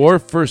 but that's-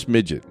 dwarf first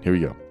midget. Here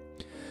we go.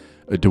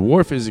 A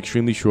dwarf is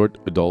extremely short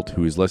adult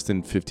who is less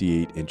than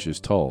 58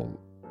 inches tall.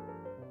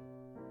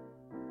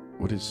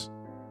 What is?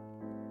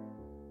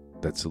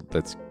 That's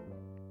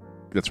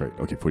right.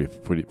 Okay,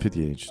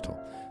 58 inches tall.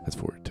 That's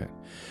 4'10".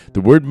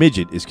 The word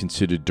midget is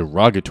considered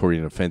derogatory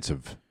and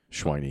offensive.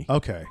 Schweiny.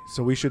 Okay,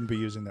 so we shouldn't be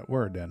using that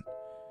word then.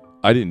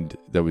 I didn't.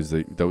 That was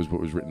what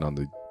was written on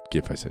the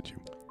GIF I sent you.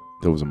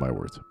 Those are my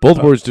words.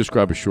 Both words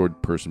describe a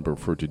short person but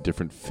refer to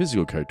different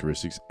physical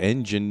characteristics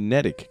and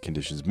genetic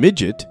conditions.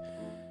 Midget,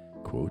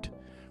 quote,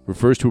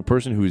 refers to a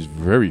person who is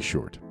very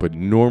short but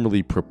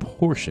normally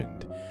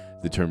proportioned.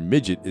 The term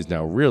midget is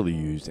now rarely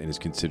used and is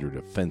considered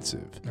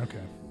offensive.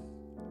 Okay.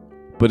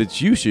 But its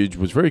usage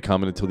was very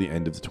common until the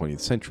end of the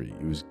 20th century.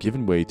 It was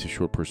given way to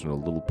short person or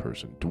little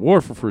person.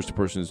 Dwarf refers to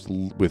persons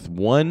with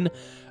one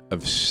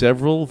of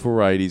several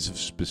varieties of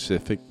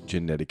specific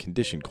genetic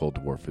condition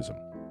called dwarfism.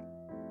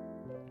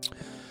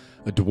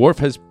 A dwarf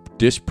has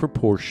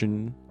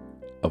disproportion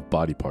of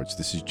body parts.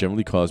 This is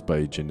generally caused by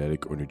a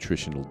genetic or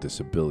nutritional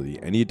disability.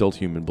 Any adult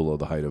human below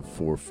the height of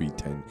 4 feet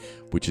 10,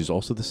 which is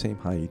also the same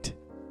height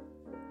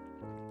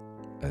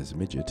as a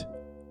midget,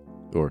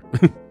 or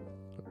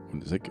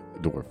it's like a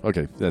dwarf.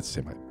 Okay, that's the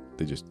same height.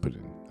 They just put it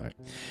in. All right.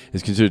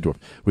 Is considered a dwarf.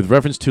 With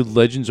reference to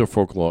legends or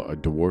folklore, a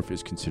dwarf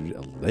is considered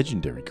a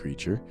legendary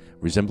creature,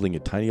 resembling a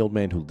tiny old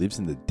man who lives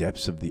in the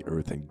depths of the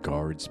earth and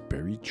guards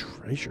buried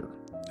treasure.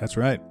 That's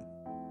right.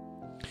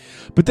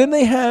 But then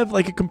they have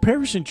like a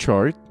comparison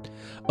chart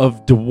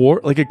of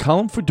dwarf, like a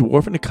column for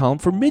dwarf and a column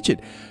for midget.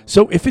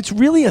 So if it's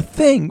really a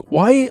thing,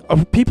 why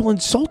are people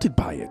insulted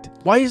by it?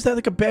 Why is that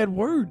like a bad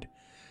word?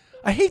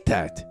 I hate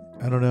that.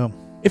 I don't know.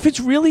 If it's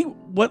really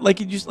what,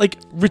 like, it just like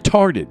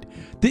retarded,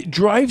 it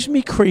drives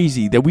me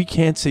crazy that we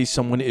can't say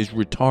someone is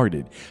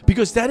retarded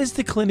because that is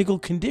the clinical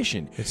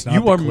condition. It's not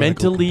you the are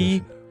clinical mentally,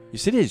 condition.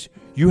 yes, it is.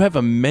 You have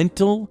a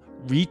mental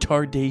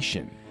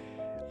retardation.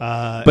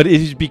 But it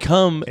has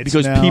become it's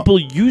because now people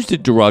used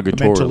it derogatorily.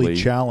 mentally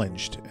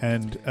challenged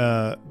and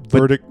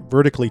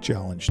vertically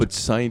challenged.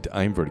 But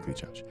I'm vertically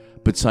challenged.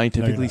 But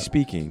scientifically not.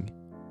 speaking,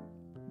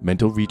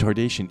 mental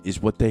retardation is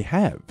what they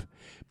have.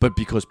 But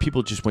because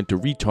people just went to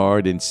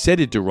retard and said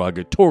it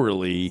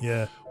derogatorily,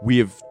 yeah. we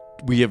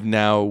have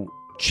now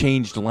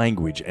changed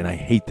language, and I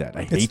hate that.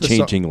 I hate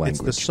changing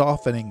language. It's the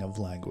softening of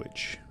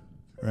language,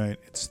 right?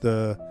 It's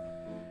the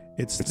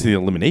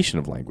elimination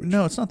of language.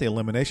 No, it's not the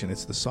elimination.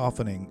 It's the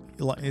softening.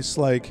 It's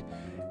like,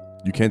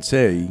 You can't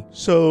say.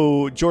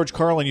 so George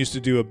Carlin used to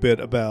do a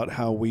bit about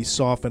how we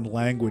soften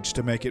language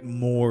to make it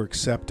more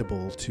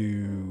acceptable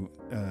to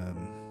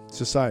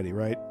society,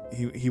 right?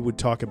 He would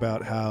talk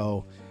about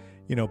how,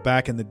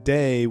 back in the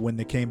day when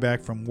they came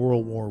back from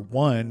World War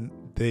I,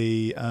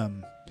 they,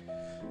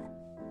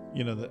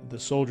 the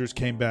soldiers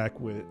came back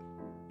with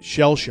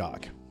shell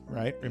shock,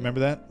 right?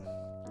 Remember that?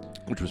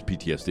 Which was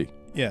PTSD.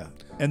 Yeah,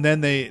 and then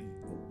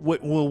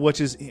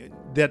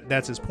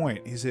that's his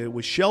point. He said it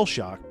was shell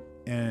shock,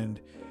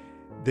 and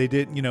they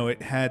did.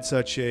 It had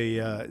such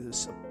a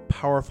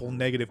powerful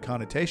negative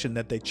connotation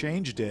that they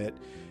changed it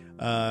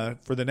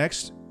for the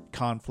next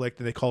conflict,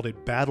 and they called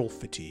it battle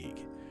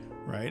fatigue,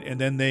 right? And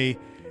then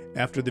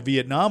after the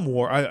Vietnam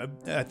War, I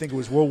think it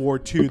was World War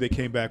II, they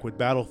came back with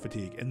battle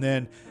fatigue, and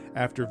then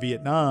after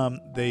Vietnam,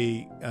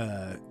 they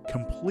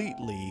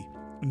completely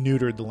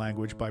neutered the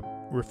language by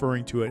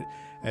referring to it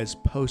as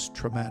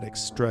post-traumatic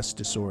stress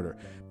disorder,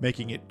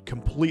 making it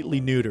completely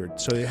neutered,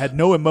 so it had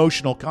no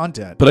emotional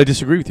content. But I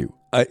disagree with you.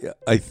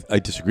 I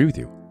disagree with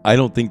you. I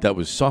don't think that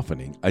was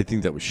softening. I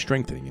think that was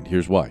strengthening, and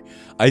here's why.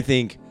 I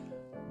think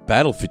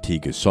battle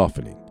fatigue is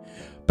softening.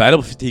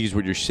 Battle fatigue is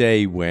what you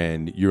say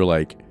when you're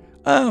like,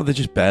 oh, they're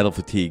just battle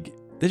fatigue.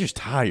 They're just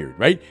tired,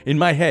 right? In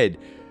my head,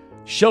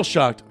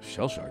 shell-shocked,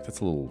 that's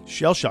a little...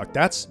 Shell shock,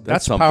 that's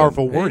something.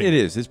 powerful wording. It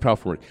is. It's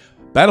powerful wording.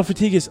 Battle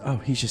fatigue is, oh,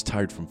 he's just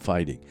tired from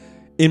fighting.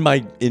 In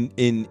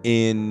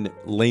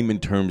layman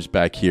terms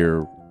back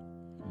here,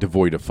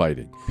 devoid of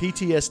fighting.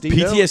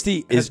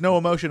 PTSD has no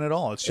emotion at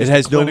all. It's just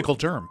a clinical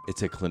term.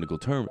 It's a clinical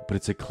term, but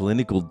it's a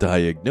clinical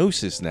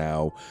diagnosis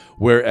now,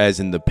 whereas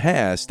in the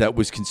past, that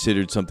was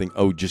considered something,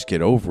 oh, just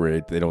get over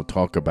it. They don't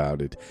talk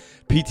about it.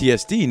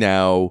 PTSD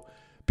now,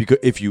 because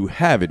if you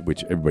have it,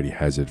 which everybody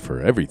has it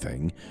for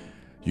everything,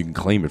 you can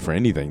claim it for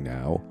anything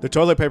now. The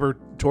toilet paper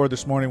tore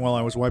this morning while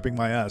I was wiping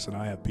my ass, and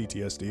I have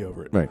PTSD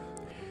over it. Right.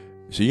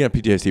 So you got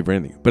PTSD for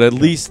anything. But at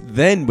least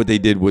then what they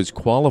did was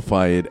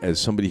qualify it as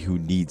somebody who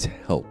needs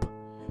help.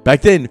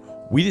 Back then,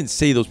 we didn't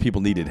say those people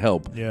needed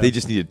help. Yeah. They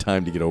just needed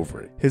time to get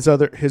over it. His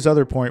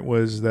other point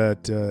was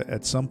that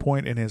at some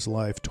point in his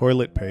life,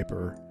 toilet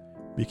paper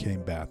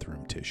became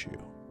bathroom tissue.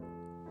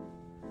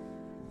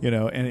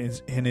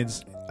 and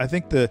it's I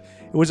think it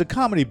was a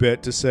comedy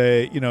bit to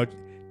say,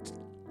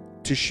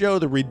 to show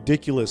the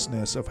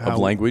ridiculousness of how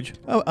language,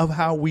 of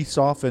how we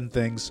soften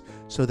things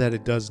so that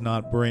it does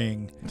not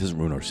bring. It doesn't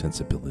ruin our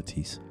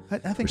sensibilities. I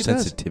think Or it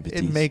does. sensitivities.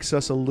 It makes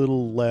us a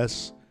little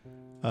less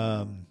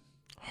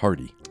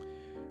Hardy.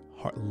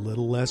 a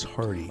little less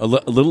hardy. A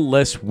little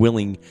less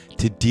willing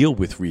to deal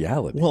with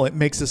reality. Well, it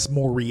makes us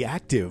more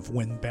reactive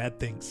when bad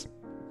things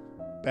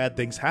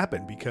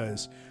happen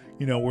because,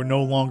 we're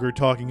no longer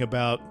talking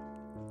about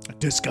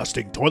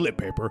disgusting toilet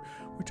paper.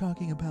 We're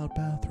talking about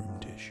bathroom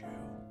tissue.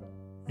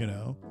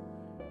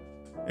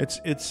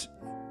 It's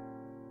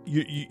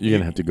You're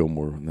gonna have to go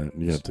more on that.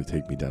 You're gonna have to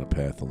take me down a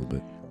path a little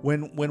bit.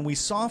 when we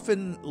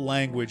soften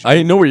language.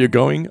 I know where you're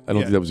going. I don't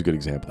Yeah. think that was a good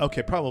example.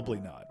 Okay, probably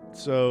not.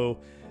 So,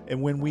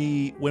 and when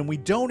we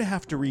don't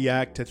have to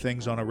react to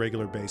things on a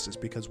regular basis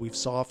because we've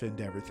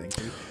softened everything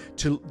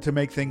to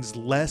make things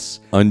less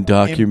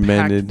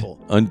Undocumented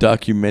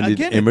impactful.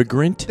 Again,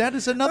 immigrant. that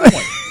is another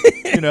one.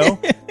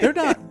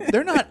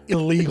 They're not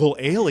illegal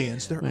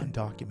aliens. They're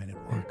undocumented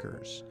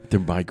workers. They're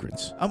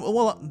migrants.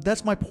 Well,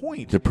 that's my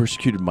point. They're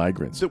persecuted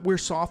migrants. That we're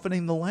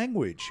softening the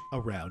language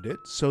around it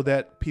so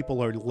that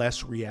people are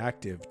less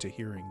reactive to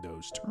hearing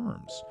those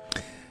terms.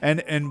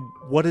 And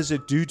what does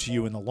it do to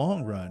you in the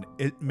long run?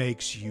 It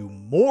makes you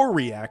more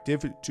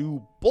reactive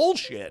to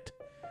bullshit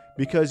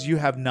because you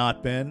have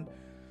not been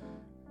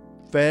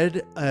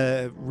fed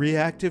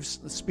reactive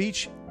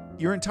speech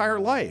your entire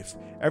life.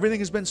 Everything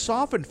has been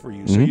softened for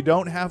you, so you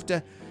don't have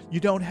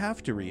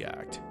to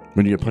react.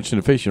 When you get punched in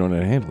the face, you don't know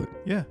how to handle it.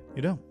 Yeah,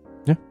 you don't.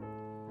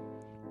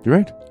 You're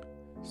right.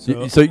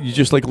 So, So you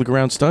just look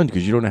around stunned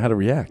because you don't know how to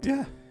react.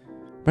 yeah.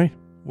 Right.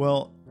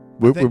 Well,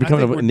 We're I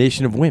becoming think a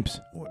nation of wimps.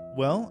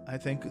 Well, I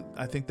think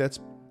that's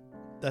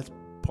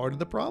part of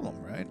the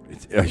problem, right?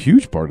 It's a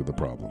huge part of the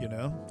problem.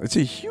 It's It's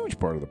a huge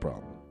part of the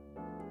problem.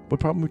 What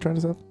problem are we trying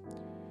to solve?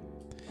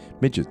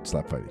 Midget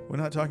slap fighting. we're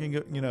not talking.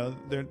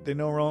 They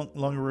no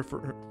longer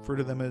refer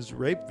to them as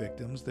rape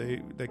victims.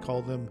 They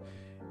call them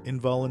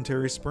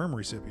involuntary sperm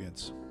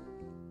recipients.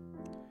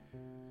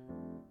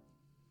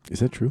 Is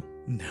that true?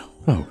 No.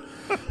 Oh.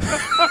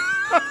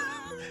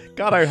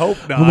 God, I hope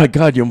not. Oh my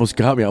God, you almost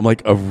got me. I'm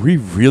like, are we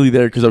really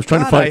there? Because I was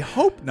trying God, to find. I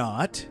hope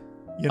not.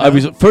 I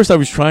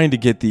was trying to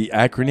get the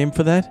acronym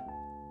for that.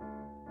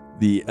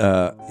 The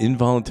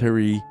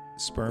involuntary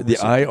sperm. the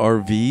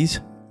IRVs,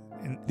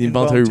 the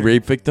involuntary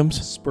rape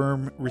victims.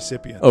 Sperm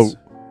recipients. Oh,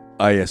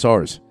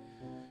 ISRs.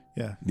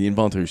 Yeah. The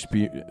involuntary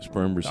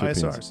sperm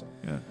recipients. ISRs.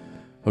 Yeah.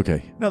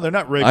 Okay. No, they're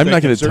not rape I'm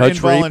not going victims. to They're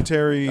touch rape.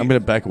 involuntary. I'm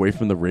going to back away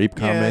from the rape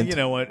comment. Yeah, you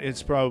know what?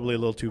 It's probably a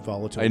little too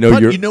volatile. I know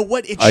but you're- you know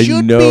what? It I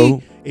should know-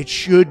 be. It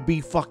should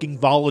be fucking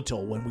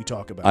volatile when we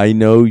talk about it. I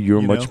know you're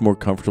You much know? more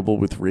comfortable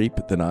with rape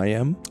than I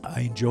am,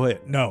 I enjoy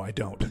it. No, I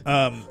don't.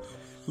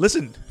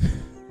 Listen.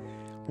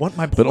 What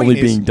my point but only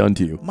is, being done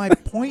to you. my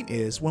point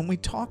is, when we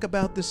talk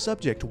about this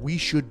subject, we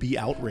should be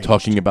outraged.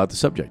 Talking about the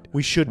subject.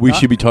 We should. We not-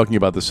 should be talking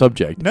about the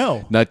subject.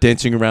 No. Not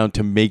dancing around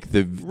to make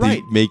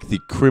Right. make the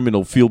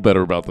criminal feel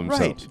better about Right,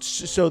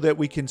 themselves. so that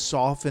we can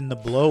soften the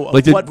blow of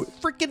Like what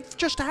freaking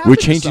just happened. We're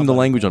to changing the somebody.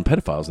 language on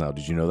pedophiles now.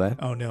 Did you know that?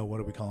 Oh no! What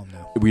do we call them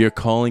now? We are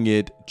calling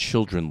it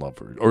children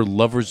lovers or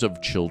lovers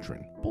of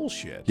children.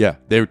 Bullshit. Yeah,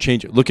 they're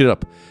changing. Look it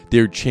up.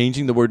 They're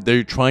changing the word.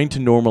 They're trying to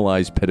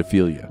normalize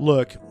pedophilia.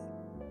 Look,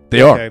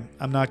 They are. okay,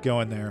 I'm not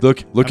going there.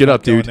 Look I'm it not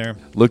up, dude. going there.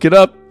 Look it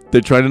up.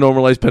 They're trying to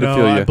normalize No,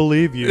 pedophilia. I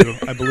believe you.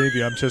 I believe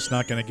you. I'm just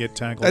not going to get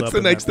tangled That's up the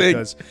in next that thing.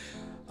 because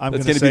I'm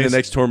That's going going to to be say the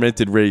next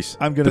tormented race.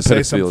 I'm going the to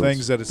say some pedophiles.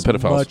 things that it's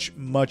pedophiles.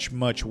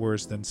 much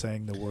worse than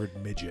saying the word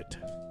midget.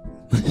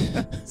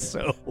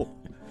 So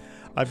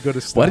I'm going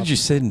to stop. Why did you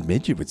say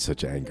midget with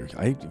such anger?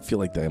 I feel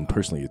like I'm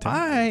personally attacked.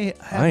 I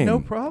have no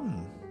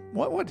problem.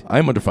 What?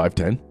 I'm under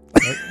 5'10".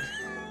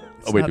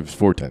 Oh wait, not- it was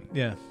 4'10".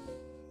 Yeah.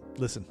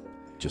 Listen,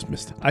 Just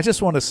missed it. I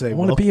just want to say I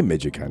want to be a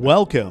midget kind of.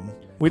 welcome.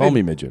 Call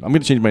me midget. I'm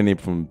going to change my name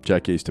from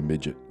Jack Ace to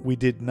midget. We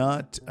did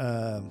not.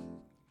 How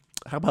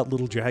about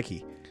Little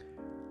Jackie?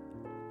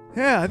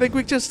 Yeah, I think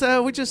we just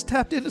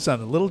tapped into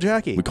something. Little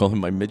Jackie. We call him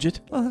my midget.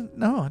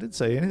 No, I didn't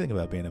say anything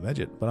about being a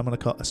midget, but I'm going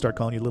to start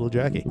calling you Little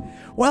Jackie.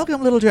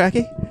 Welcome, Little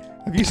Jackie.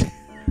 Have you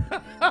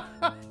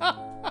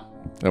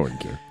I wouldn't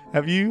care.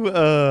 have you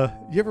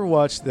ever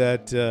watched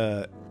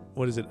that?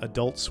 What is it?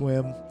 Adult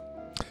Swim.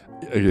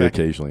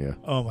 Occasionally, yeah.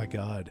 Oh my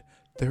God,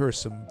 there are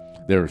some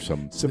There are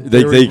some. Some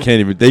They very- can't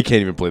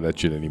even play that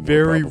shit anymore.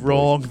 very probably.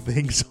 wrong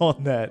things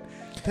on that.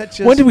 That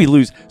just When did we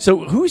lose? So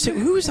who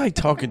was I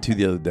talking to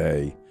the other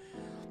day?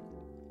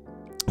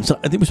 So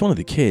I think it was one of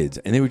the kids,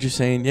 and they were just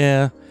saying,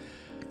 "Yeah,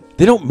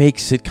 they don't make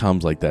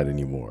sitcoms like that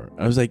anymore."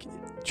 I was like,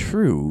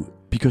 "True,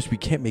 because we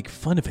can't make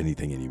fun of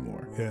anything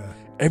anymore. Yeah.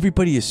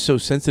 Everybody is so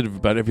sensitive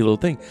about every little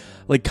thing.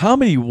 Like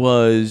comedy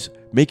was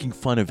making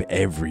fun of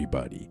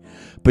everybody,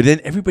 but then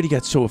everybody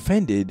got so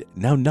offended.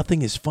 Now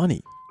nothing is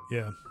funny.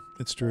 Yeah,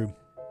 it's true.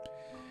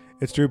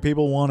 It's true.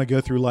 People want to go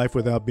through life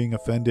without being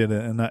offended,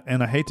 and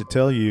I hate to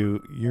tell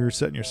you, you're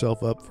setting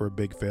yourself up for a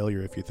big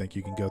failure if you think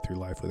you can go through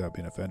life without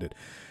being offended.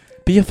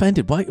 Be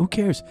offended. Why? Who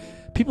cares?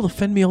 People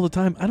offend me all the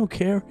time. I don't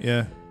care.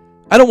 Yeah.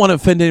 I don't want to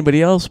offend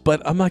anybody else,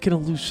 but I'm not going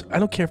to lose. I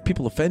don't care if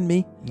people offend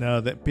me.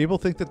 No, that people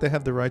think that they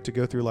have the right to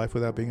go through life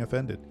without being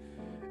offended,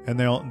 and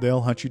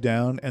they'll hunt you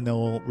down and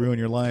they'll ruin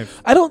your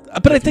life. I don't.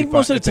 But I if think you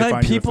most fi- of if the they time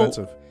find you people.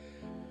 offensive.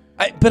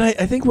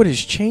 I think what has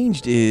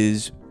changed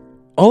is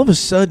all of a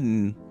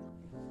sudden.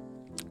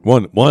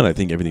 One. I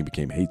think everything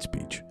became hate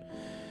speech.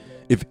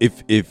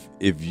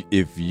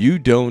 If you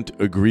don't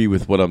agree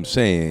with what I'm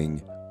saying,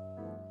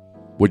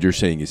 what you're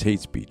saying is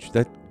hate speech.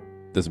 That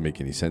doesn't make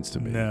any sense to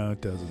me. No,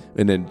 it doesn't.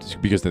 And then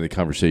because then the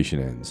conversation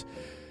ends.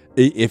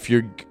 If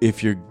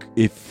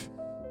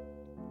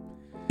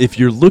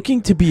you're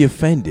looking to be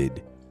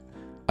offended,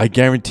 I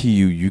guarantee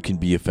you can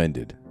be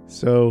offended.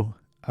 So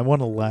I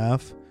want to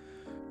laugh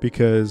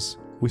because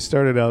we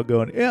started out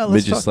going,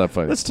 Midget slap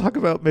fight. Let's talk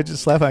about midget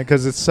slap fight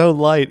because it's so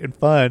light and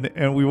fun,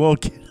 and we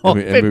won't get off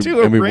And we- into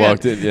a and we rant.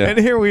 walked in, yeah. And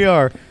here we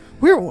are.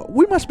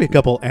 We must be a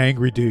couple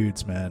angry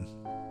dudes, man.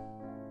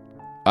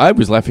 I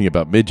was laughing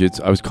about midgets.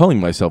 I was calling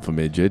myself a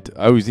midget.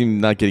 I was even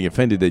not getting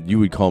offended that you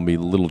would call me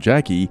Little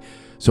Jackie.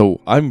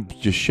 So I'm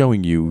just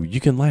showing you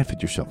can laugh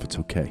at yourself. It's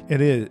okay. It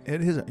is.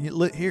 It is.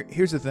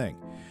 Here's the thing.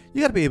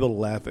 You got to be able to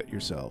laugh at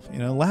yourself.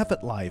 Laugh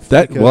at life.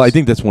 Well, I because-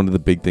 think that's one of the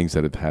big things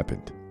that have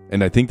happened.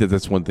 And I think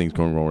that's one thing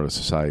going wrong with our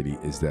society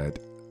is that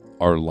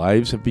our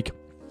lives have become,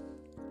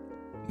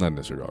 not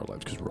necessarily our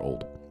lives because we're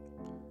old.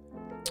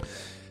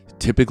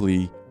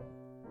 Typically,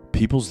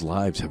 people's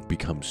lives have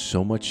become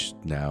so much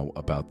now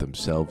about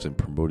themselves and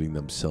promoting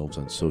themselves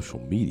on social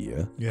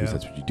media, because Yeah.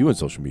 that's what you do on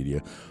social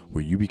media,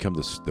 where you become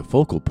the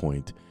focal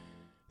point,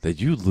 that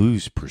you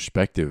lose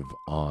perspective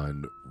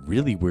on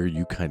really where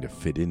you kind of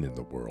fit in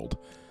the world.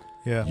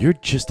 Yeah. You're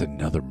just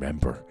another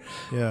member.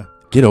 Yeah.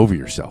 Get over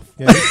yourself.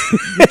 Yeah.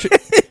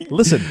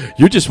 Listen,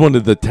 You're just one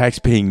of the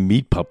tax-paying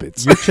meat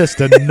puppets. you're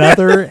just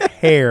another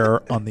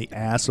hair on the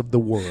ass of the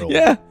world.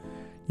 Yeah.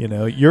 You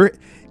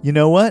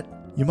know what?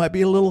 You might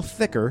be a little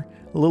thicker,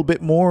 a little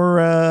bit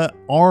more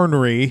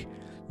ornery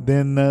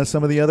than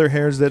some of the other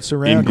hairs that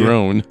surround you.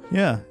 Ingrown.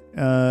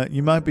 Yeah.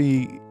 You might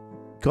be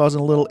causing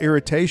a little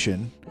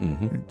irritation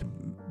Mm-hmm.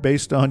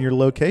 based on your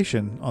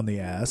location on the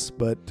ass,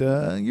 but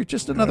you're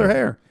just another Yeah.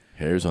 hair.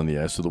 Hairs on the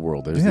ass of the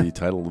world. There's Yeah. the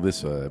title of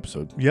this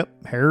episode.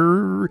 Yep,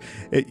 hair.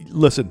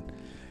 Listen,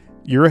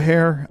 you're a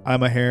hair.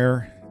 I'm a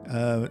hair.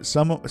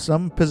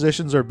 Some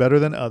positions are better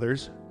than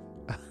others.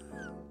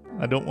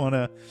 I don't want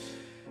to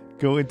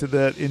go into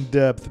that in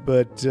depth,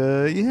 but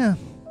yeah.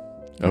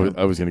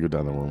 I was going to go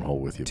down the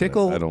wormhole with you.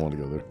 Tickle- But I don't want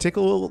to go there.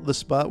 Tickle the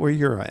spot where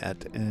you're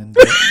at and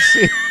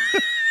see.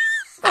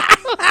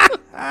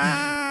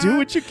 Do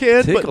what you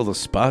can. but Tickle the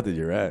spot that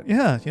you're at.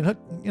 yeah,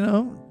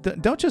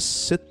 don't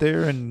just sit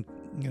there and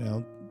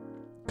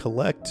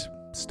collect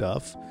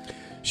stuff.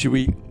 Should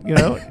we?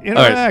 Interact. All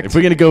right. If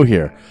we're going to go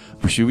here,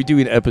 should we do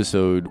an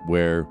episode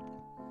where,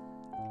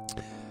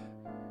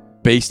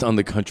 based on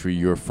the country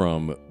you're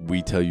from,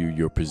 we tell you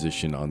your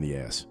position on the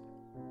ass?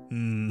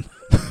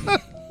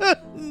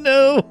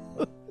 No.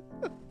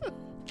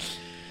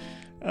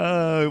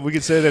 We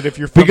could say that if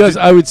you're from Because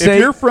I would say- if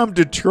you're from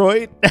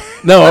Detroit,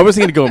 No, I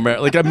wasn't going to go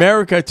America. Like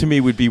America to me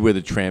would be where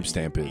the tramp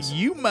stamp is.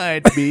 you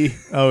might be.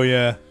 Oh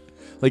yeah.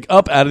 Like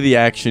up out of the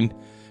action,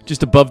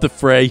 just above the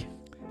fray.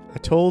 I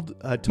told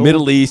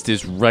Middle East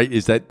is right.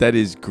 That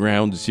is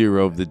ground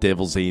zero of the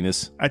devil's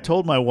anus. I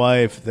told my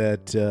wife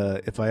that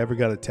if I ever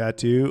got a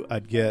tattoo,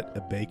 I'd get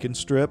a bacon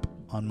strip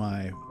on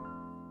my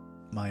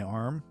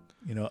arm,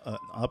 an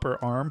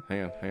upper arm.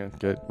 Hang on.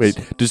 Good. Wait,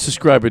 just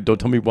describe it. Don't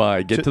tell me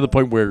why. Get to the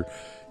point where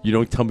you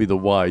don't tell me the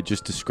why.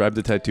 Just describe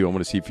the tattoo. I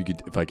want to see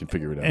if I can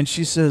figure it out. And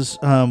she says,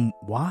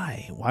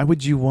 "Why? Why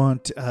would you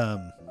want?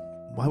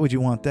 Why would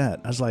you want that?"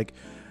 I was like,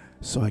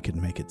 "So I could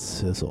make it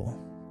sizzle."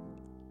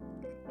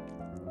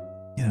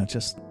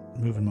 Just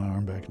moving my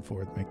arm back and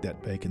forth, make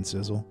that bacon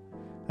sizzle.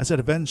 I said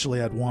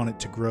eventually I'd want it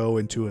to grow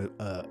into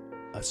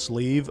a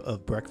sleeve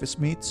of breakfast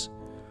meats.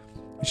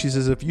 And she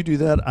says, if you do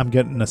that, I'm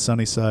getting a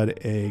sunny side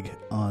egg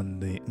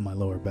on my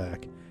lower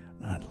back.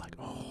 And I'm like,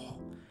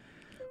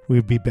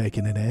 we'd be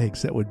bacon and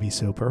eggs. That would be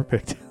so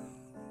perfect.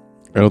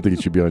 I don't think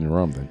it should be on your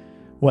arm then.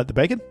 What, the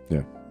bacon?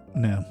 Yeah.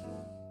 No.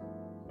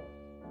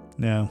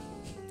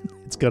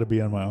 It's got to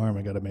be on my arm.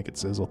 I got to make it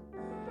sizzle.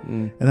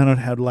 Mm. And then I'd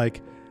have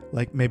like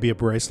maybe a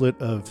bracelet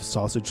of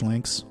sausage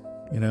links,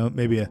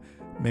 maybe a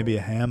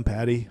ham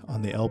patty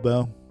on the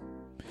elbow.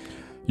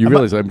 You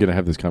realize I'm going to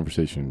have this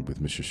conversation with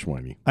Mr.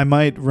 Schweiny. I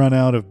might run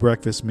out of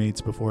breakfast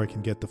meats before I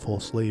can get the full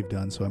sleeve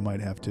done, so I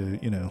might have to,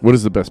 What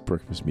is the best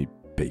breakfast meat?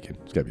 Bacon.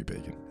 It's got to be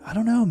bacon. I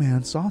don't know,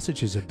 man.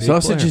 Sausage is a big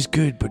Sausage player. is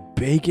good, but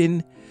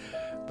bacon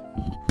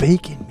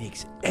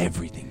makes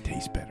everything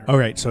taste better. All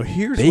right, so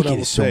here's Bacon what I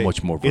will is so say.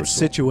 much more It's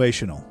versatile.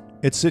 situational.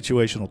 It's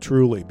situational,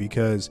 truly,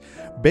 because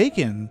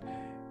bacon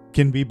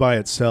can be by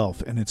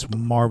itself, and it's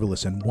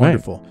marvelous and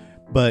wonderful.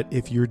 But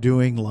if you're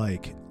doing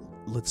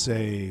let's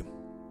say,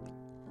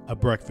 a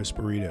breakfast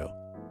burrito,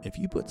 if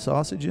you put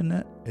sausage in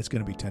that, it's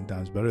going to be 10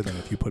 times better than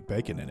if you put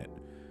bacon in it.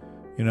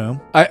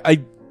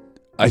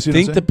 I see what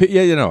I'm think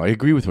I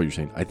agree with what you're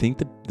saying. I think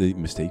the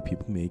mistake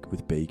people make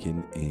with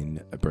bacon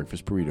in a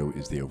breakfast burrito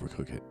is they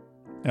overcook it.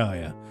 Oh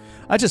yeah,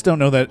 I just don't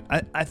know that.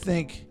 I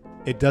think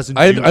it doesn't.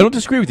 I don't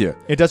disagree with you.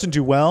 It doesn't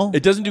do well.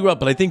 It doesn't do well,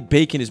 but I think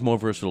bacon is more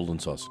versatile than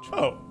sausage.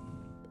 Oh,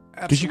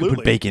 Because you can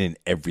put bacon in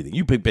everything.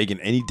 You put bacon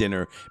in any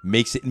dinner,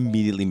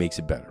 immediately makes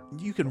it better.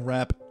 You can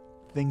wrap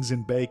things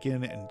in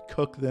bacon and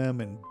cook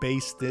them and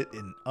baste it,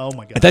 and oh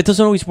my god, That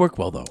doesn't always work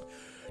well though,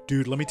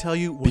 dude. Let me tell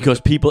you,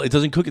 because it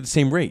doesn't cook at the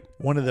same rate.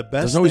 one of the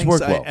best Doesn't always things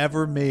work I well.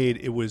 ever made.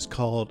 It was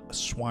called a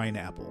swine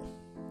apple.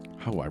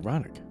 How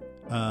ironic.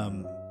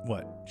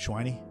 What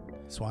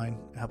swine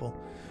apple?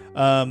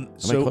 I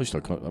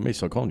may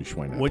start calling you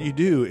Schwein. What you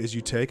do is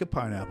you take a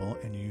pineapple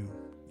and you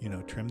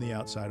trim the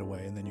outside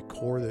away, and then you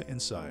core the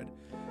inside,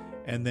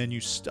 and then you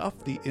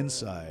stuff the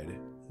inside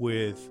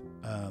with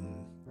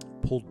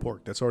pulled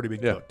pork that's already been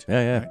cooked.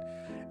 Yeah. Right?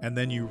 And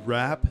then you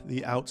wrap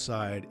the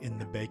outside in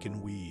the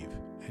bacon weave,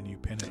 and you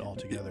pin it all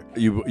together.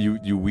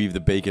 You weave the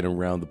bacon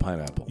around the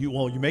pineapple.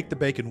 You make the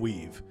bacon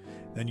weave,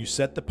 then you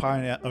set the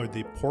pineapple or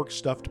the pork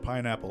stuffed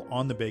pineapple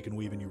on the bacon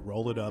weave, and you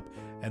roll it up,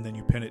 and then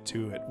you pin it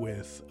to it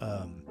with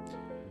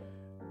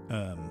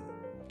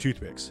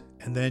toothpicks,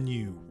 and then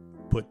you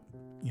put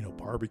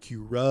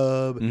barbecue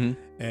rub,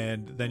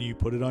 and then you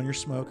put it on your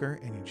smoker,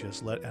 and you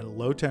just let at a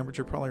low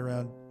temperature, probably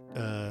around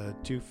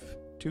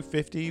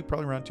 250,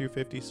 probably around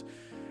 250s,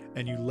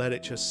 and you let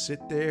it just sit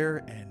there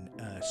and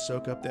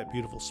soak up that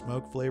beautiful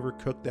smoke flavor,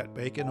 cook that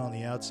bacon on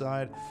the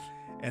outside,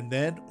 and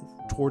then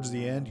towards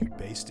the end you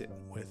baste it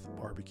with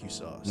barbecue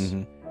sauce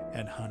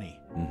and honey,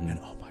 and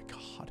oh my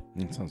god,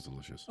 it sounds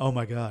delicious. Oh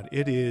my god,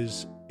 it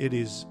is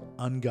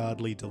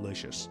ungodly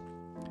delicious.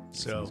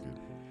 So Sounds good.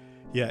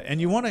 yeah, and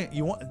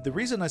the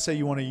reason I say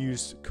you want to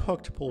use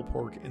cooked pulled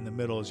pork in the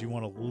middle is you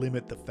want to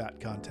limit the fat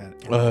content.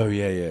 Oh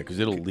yeah, because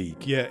it'll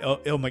leak. Yeah,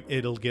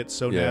 it'll get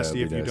so Yeah,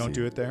 nasty it'll if be you don't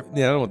nasty. do it there.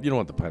 Yeah, you don't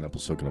want the pineapple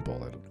soaking up all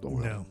that oil.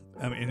 No,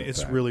 I mean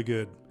it's fat. really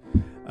good.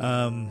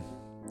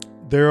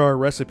 There are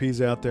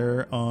recipes out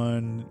there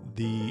on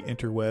the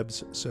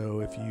interwebs,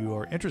 so if you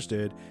are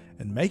interested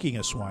in making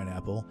a swine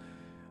apple,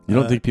 You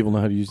don't think people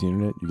know how to use the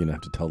internet? You're gonna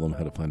have to tell them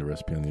how to find a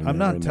recipe on the internet. I'm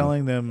not right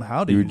telling them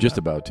how to. You were use just it.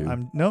 about to.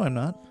 I'm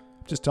not.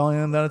 Just telling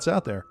them that it's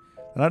out there.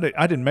 And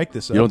I didn't make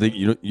this up.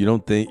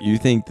 You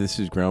think this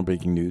is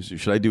groundbreaking news?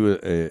 Should I do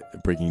a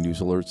breaking news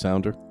alert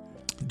sounder?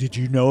 Did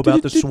you know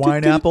about the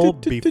swine apple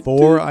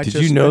before I Did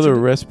just you know there were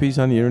mentioned recipes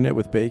on the internet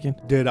with bacon?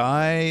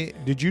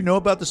 it? Did you know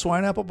about the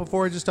swine apple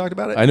before I just talked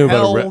about it? I know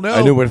Hell about no.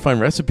 I know where to find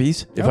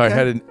recipes. If I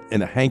Okay.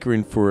 had a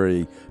hankering for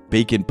a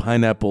bacon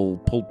pineapple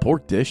pulled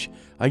pork dish,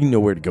 I can know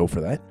where to go for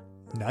that.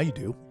 Now you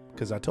do,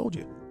 because I told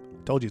you.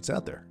 Told you it's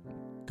out there.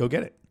 Go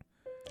get it.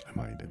 I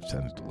might. It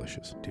sounded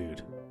delicious.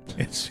 Dude,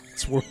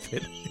 it's worth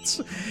it.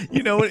 It's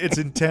it's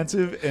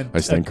intensive and I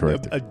stand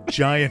corrected. a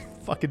giant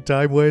fucking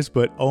time waste,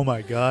 but oh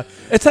my god.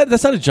 That's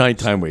not a giant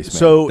time waste, man.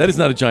 So- that is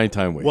not a giant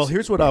time waste. Well,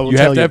 here's what I will you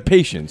tell have to you. have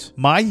patience.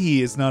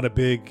 Mahi is not a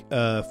big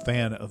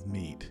fan of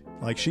meat.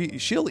 Like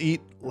she'll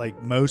eat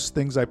like most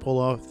things I pull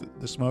off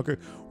the smoker.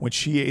 When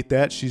she ate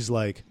that, she's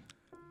like,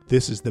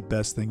 "This is the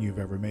best thing you've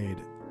ever made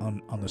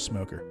on the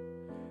smoker."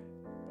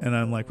 And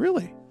I'm like,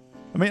 "Really?"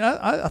 I mean,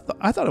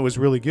 I thought it was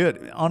really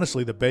good.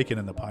 Honestly, the bacon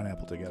and the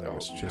pineapple together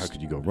was just How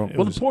could you go wrong? it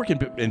Well, was- the pork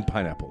and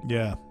pineapple.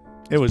 yeah,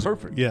 it was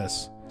perfect.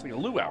 Yes, It's like a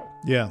luau.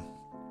 yeah.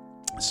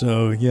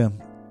 So yeah,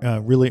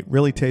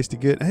 really tasty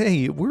good.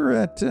 Hey, we're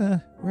at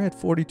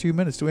 42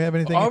 minutes. Do we have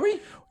anything? Are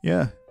we?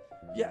 Yeah.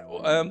 Yeah.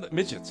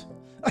 Midgets.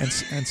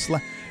 and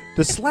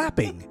the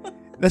slapping.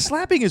 The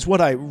slapping is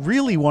what I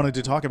really wanted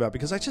to talk about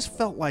because I just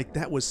felt like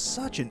that was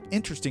such an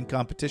interesting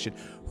competition.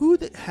 Who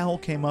the hell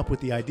came up with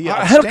the idea?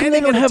 Of How come they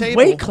standing don't at a have table?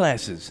 weight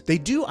classes? They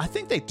do. I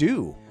think they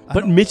do. I But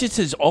don't- midgets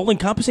is all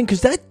encompassing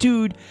because that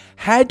dude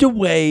had to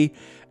weigh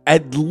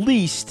at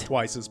least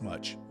twice as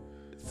much.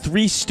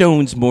 3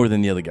 stones more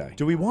than the other guy.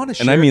 Do we want to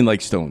share? And I mean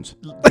like stones.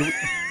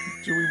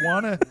 do we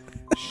want to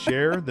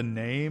share the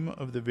name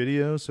of the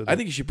video? So that, I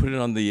think you should put it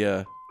on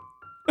the.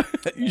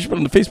 You should put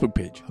it on the Facebook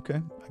page. okay,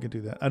 I can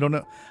do that. I don't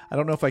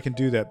know if I can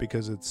do that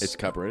because it's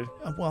copyrighted.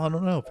 well, I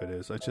don't know if it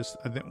is. I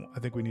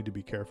think we need to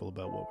be careful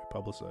about what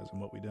we publicize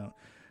and what we don't.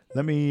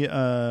 Let me.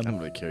 I don't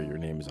really care. Your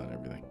name is on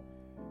everything.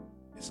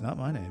 It's not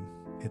my name.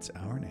 It's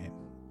our name.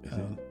 Is it?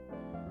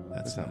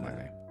 That's not my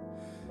name.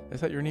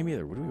 That's not your name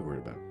either. What are we worried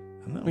about?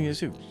 I know. What are you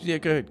gonna do? Yeah,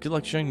 go ahead. Good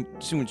luck suing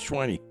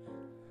Schweiny.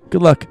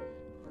 Good luck.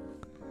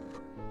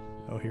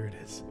 Oh, here it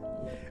is.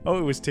 Oh,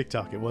 it was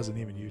TikTok. It wasn't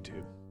even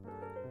YouTube.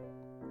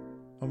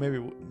 Oh, maybe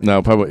No,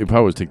 it probably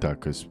was TikTok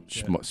because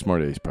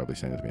Smart Ace probably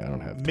sent it to me. I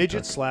don't have Midget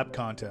TikTok. Slap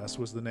Contest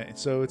was the name.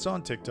 So it's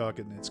on TikTok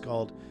and it's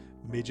called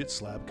Midget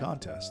Slap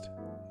Contest.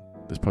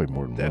 There's probably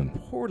more than That one.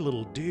 poor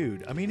little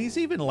dude. I mean, he's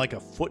even like a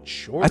foot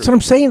shorter. That's what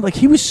I'm saying. Like,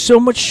 he was so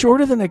much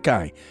shorter than that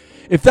guy.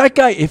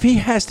 If he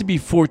has to be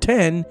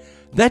 4'10",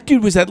 that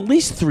dude was at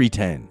least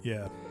 3'10".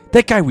 Yeah.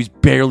 That guy was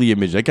barely a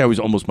midget. That guy was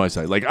almost my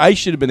size. Like, I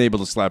should have been able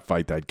to slap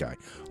fight that guy.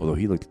 Although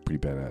he looked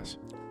pretty badass.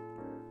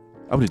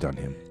 I would have done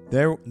him.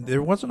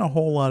 There wasn't a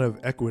whole lot of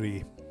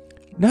equity.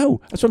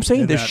 No, that's what I'm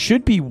saying. In There that-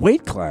 should be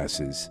weight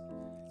classes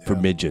for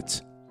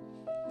midgets.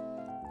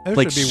 There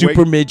Like should be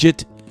super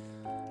midget,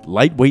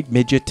 lightweight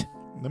midget,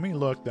 Let me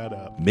look that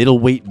up.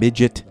 middleweight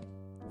midget,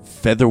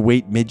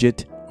 featherweight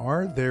midget,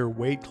 Are there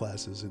weight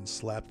classes in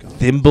slap comedy?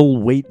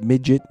 thimble weight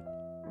midget.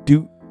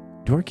 Do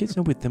our kids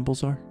know what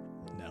thimbles are?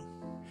 No.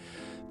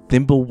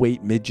 Thimble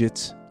weight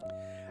midgets,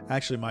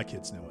 Actually, my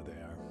kids know what they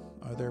are.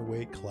 Are there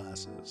weight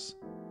classes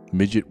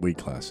midget weight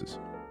classes.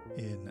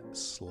 in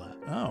slap?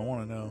 Oh, I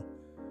want to know.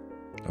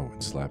 Oh,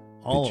 and slap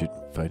All- midget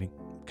fighting.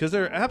 Because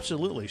there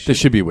absolutely There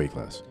should be a weight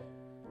class.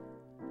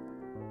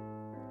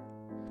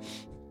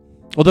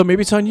 Although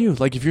maybe it's on you.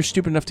 Like if you're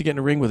stupid enough to get in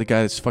a ring with a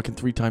guy that's fucking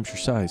 3 times your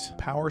size.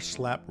 Power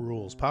slap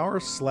rules. Power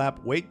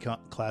slap weight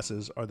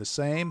classes are the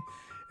same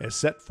as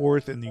set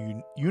forth in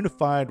the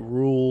unified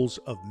rules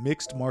of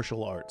mixed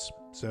martial arts.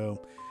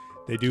 So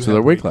they do. So have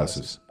they're weight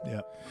classes.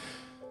 Yeah.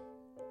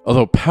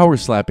 Although power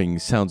slapping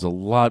sounds a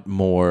lot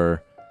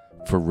more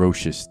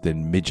ferocious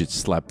than midget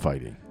slap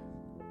fighting.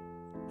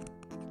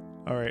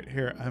 All right,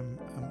 here I'm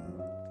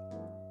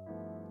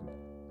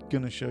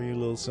gonna show you a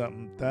little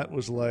something that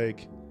was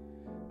like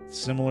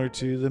similar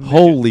to the midget.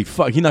 Holy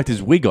fuck. He knocked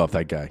his wig off,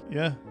 that guy.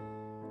 Yeah.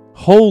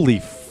 Holy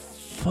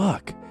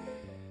fuck.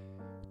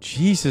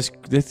 Jesus,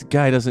 this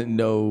guy doesn't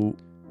know.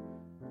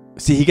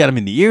 See, he got him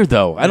in the ear,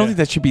 though. I don't Yeah. think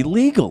that should be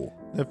legal.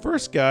 The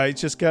first guy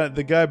just got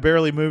the guy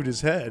barely moved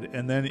his head,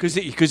 and then Because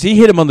he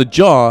hit him on the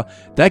jaw.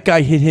 That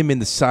guy hit him in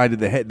the side of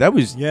the head. That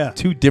was Yeah.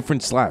 2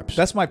 different slaps.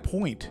 that's my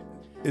point.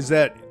 Is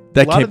that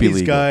That a lot can't of be these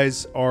legal.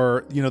 guys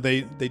are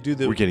they do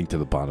the We're getting to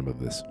the bottom of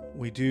this.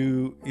 we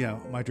do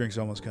my drink's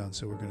almost gone,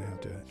 so we're gonna have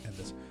to end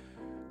this.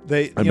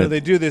 They I meant- they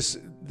do this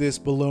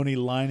baloney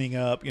lining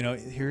up.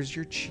 Here's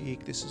your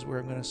cheek. This is where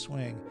I'm gonna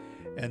swing,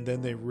 and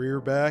then they rear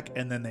back,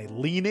 and then they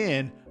lean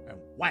in and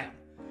wham,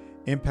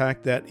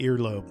 impact that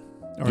earlobe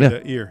or Yeah.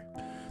 the ear.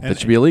 And, That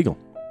should be illegal.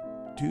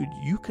 dude.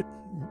 You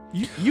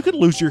could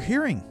lose your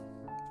hearing.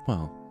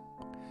 Well,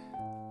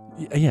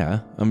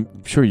 yeah. I'm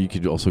sure you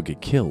could also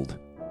get killed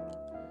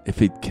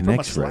if it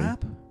connects From a right.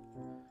 slap?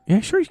 Yeah,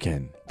 sure you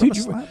can. From Dude,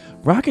 a slap?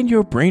 rocking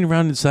your brain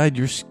around inside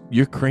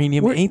your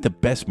cranium We're- ain't the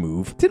best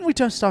move. Didn't we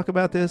just talk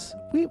about this?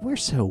 We're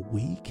so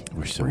weak.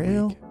 We're so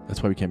frail. weak.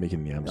 That's why we can't make it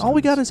in the Amazon. All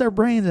we got is our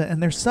brains,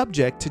 and they're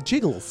subject to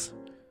jiggles.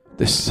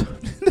 this.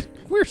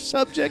 We're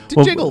subject to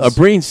Well, jiggles. our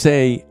brains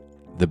say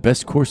the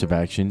best course of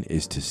action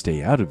is to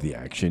stay out of the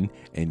action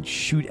and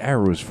shoot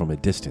arrows from a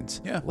distance.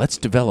 Yeah. Let's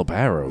develop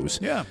arrows.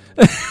 Yeah.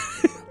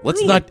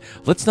 Let's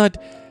not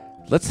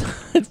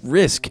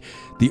risk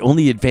the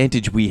only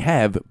advantage we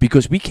have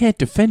because we can't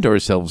defend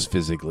ourselves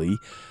physically.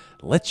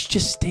 Let's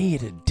just stay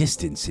at a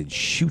distance and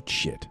shoot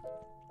shit.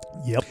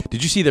 Yep.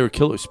 Did you see there were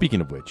killers?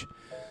 Speaking of which,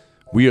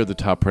 we are the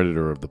top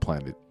predator of the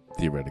planet,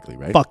 theoretically,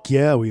 right? Fuck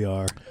yeah, we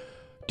are.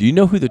 Do you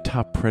know who the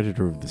top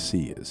predator of the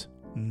sea is?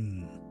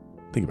 Mm.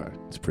 Think about it.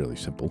 It's fairly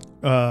simple.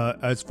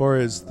 As far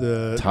as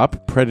the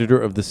Top predator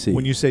of the sea.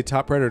 when you say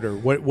top predator,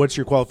 what's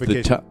your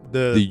qualification?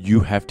 the top,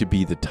 you have to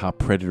be the top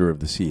predator of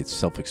the sea. It's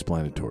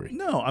self-explanatory.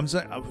 No, I'm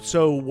saying.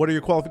 So, what are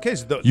your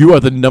qualifications? You are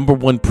the number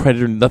one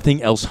predator.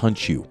 Nothing else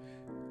hunts you.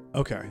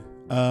 Okay.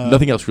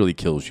 Nothing else really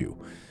kills you.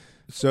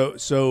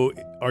 So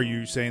are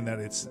you saying that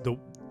it's the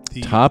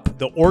Top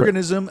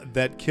organism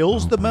that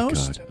kills the my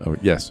most? God. Oh,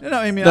 yes. No,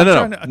 I mean, No, I'm no,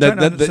 trying no. to, I'm trying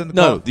to understand the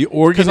No, the Because I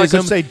organism.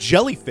 could say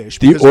jellyfish.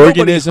 The Because nobody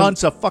organism-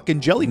 hunts a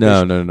fucking jellyfish.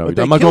 No. but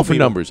they I'm not kill going for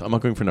people. numbers. I'm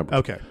not going for numbers.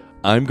 Okay.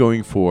 I'm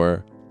going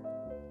for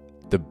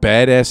the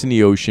badass in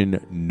the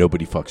ocean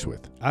nobody fucks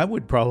with. I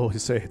would probably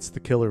say it's the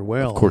killer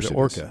whale. Of course the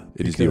it is. orca.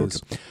 It is the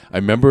because orca. I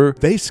remember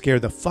They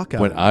scare the fuck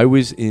out when of me. I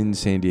was in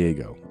San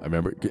Diego. I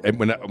remember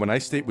when I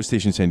was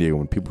stationed in San Diego,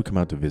 when people would come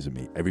out to visit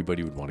me,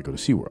 everybody would want to go to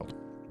SeaWorld.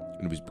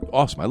 And it was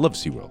awesome. I love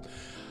SeaWorld.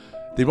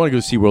 They'd want to go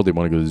to SeaWorld. They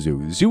want to go to the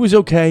zoo. The zoo is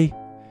okay,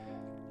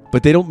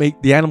 but they don't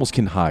make... The animals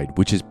can hide,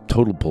 which is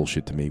total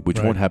bullshit to me, which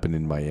Right. won't happen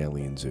in my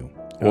alien zoo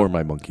Yeah. or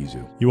my monkey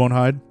zoo. You won't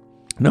hide?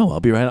 No, I'll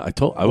be right.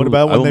 What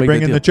about when they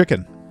bring in the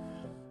chicken?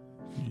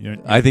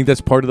 I think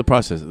that's part of the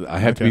process. I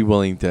have to Okay. be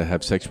willing to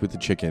have sex with the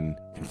chicken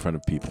in front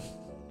of people.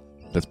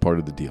 That's part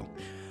of the deal.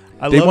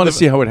 I They love want to the-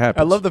 see how it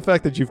happens. I love the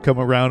fact that you've come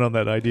around on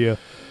that idea.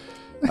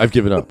 I've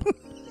given up.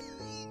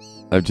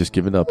 I've just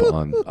given up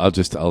on. I'll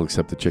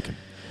accept the chicken.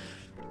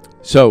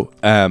 So,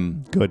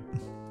 Good.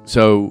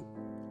 so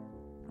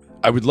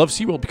I would love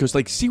SeaWorld because,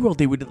 like SeaWorld,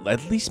 they would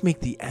at least make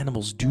the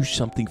animals do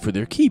something for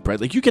their keep, right?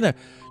 Like you gotta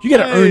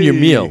earn your Hey.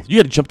 meal. You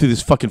gotta jump through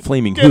this fucking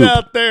flaming Get hoop.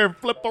 out there and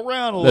flip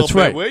around a That's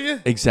little right. bit, will you?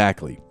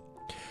 Exactly.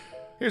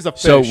 Here's a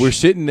fish. So we're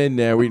sitting in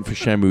there waiting for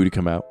Shamu to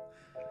come out.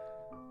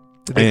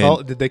 Did they,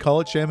 and- did they call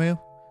it Shamu?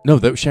 No,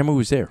 Shamu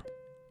was there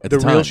at the,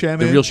 The time. real Shamu?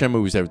 The real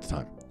Shamu was there at the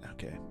time.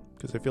 Okay.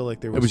 Because I feel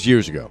like there It was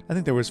years ago. I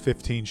think there was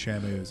 15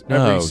 Shamus.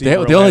 No, Every they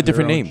SeaWorld all had their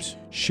different own names.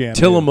 Shamu.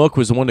 Tillamook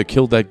was the one that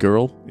killed that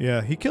girl.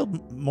 Yeah, he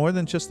killed more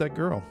than just that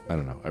girl. I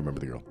don't know. I remember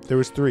the girl. There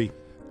was 3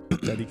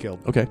 that he killed.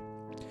 Okay.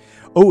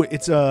 Oh,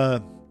 it's They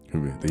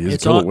just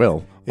It's kill on- it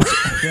well.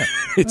 it's yeah.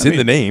 It's I in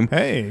the name.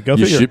 Hey, go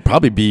You figure. should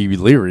probably be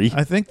leery.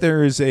 I think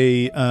there is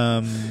a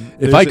If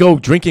there's I a- go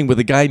drinking with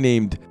a guy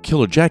named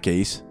Killer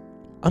Jackace,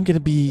 I'm going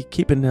to be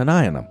keeping an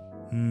eye on him.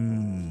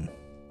 Hmm.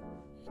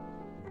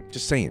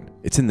 Just saying.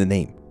 It's in the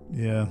name.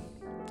 Yeah.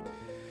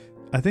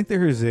 I think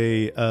there is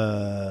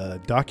a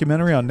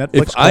documentary on Netflix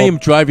If I am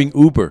driving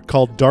Uber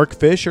called Dark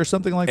Fish or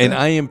something like and that.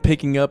 I am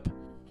picking up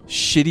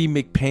shitty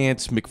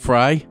McPants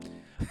McFry,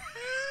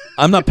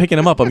 I'm not picking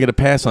them up. I'm going to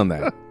pass on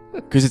that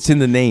because it's in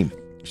the name.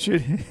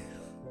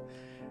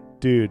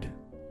 Dude,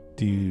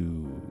 do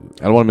you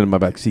I don't want them in my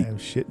back seat.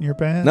 have shit in your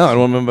pants? No, I don't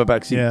want them in my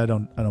back seat. Yeah, I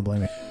don't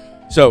blame you.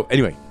 So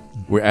anyway,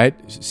 we're at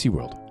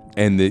SeaWorld.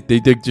 And they're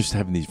just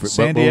having these...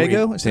 San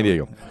Diego? San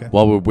Diego. Okay.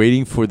 While we're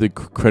waiting for the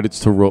credits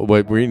to roll...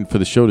 We're waiting for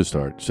the show to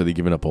start. So they're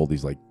giving up all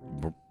these, like,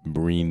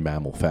 marine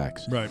mammal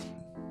facts. Right.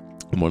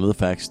 And one of the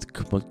facts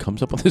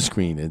comes up on the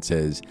screen and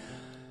says,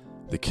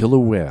 the killer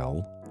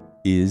whale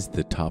is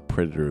the top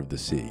predator of the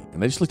sea.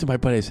 And I just looked at my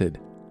buddy and I said,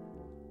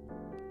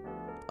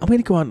 I'm going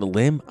to go out on a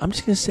limb. I'm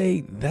just going to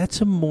say that's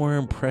a more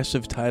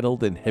impressive title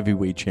than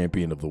heavyweight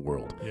champion of the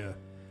world. Yeah.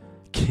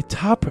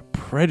 Top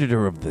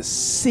predator of the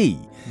sea.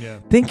 Yeah.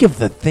 Think of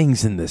the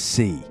things in the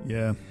sea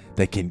Yeah.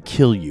 that can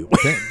kill you.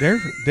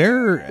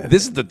 They're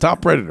This is the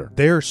top predator.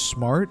 they're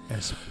smart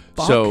as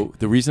fuck. So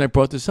the reason I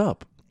brought this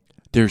up,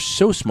 they're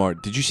so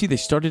smart. Did you see they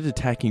started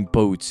attacking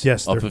boats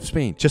Yes, off they're- of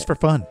Spain? just for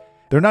fun.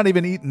 They're not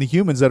even eating the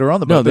humans that are on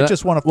the boat. No, They they're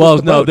just want to flip Well,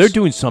 the no, boats. they're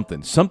doing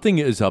something. Something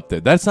is up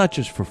there. That's not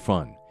just for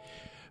fun,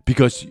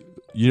 because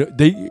you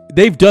know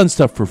they've done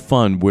stuff for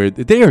fun where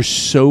they are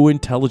so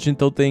intelligent.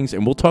 Those things,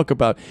 and we'll talk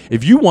about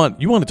if you want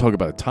to talk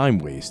about a time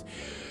waste.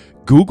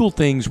 Google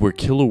things where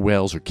killer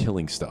whales are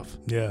killing stuff.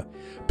 Yeah.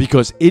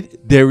 Because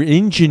their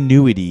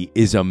ingenuity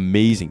is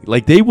amazing.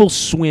 Like they will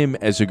swim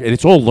and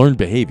it's all learned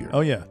behavior.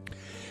 Oh yeah.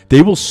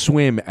 They will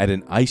swim at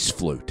an ice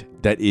float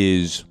that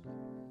is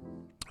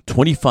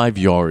 25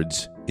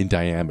 yards in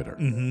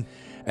diameter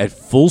at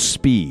full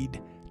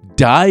speed,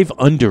 dive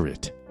under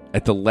it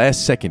at the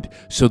last second.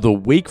 So the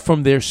wake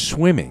from their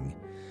swimming,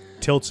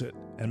 Tilts it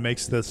and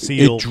makes the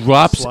seal it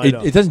drops. slide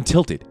up. It doesn't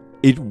tilt it.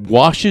 It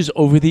washes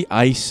over the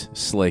ice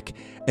slick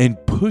and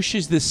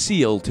pushes the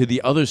seal to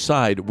the other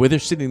side where they're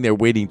sitting there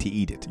waiting to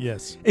eat it.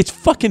 Yes. It's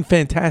fucking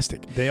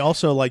fantastic. They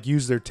also like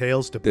use their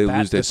tails to They bat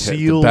lose the their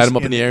seals bat them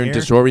up in the air and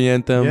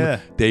disorient them. Yeah.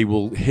 They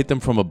will hit them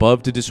from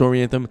above to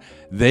disorient them.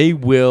 They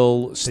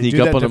will They sneak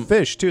do up that on to them.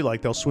 fish too.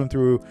 Like they'll swim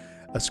through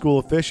a school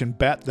of fish and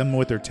bat them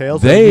with their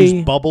tails. They-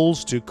 use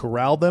bubbles to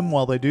corral them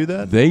while they do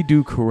that. They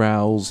do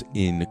corrals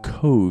in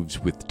coves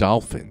with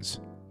dolphins.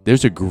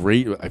 There's a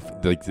great,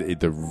 like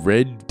the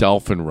red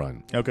dolphin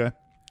run. Okay.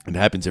 It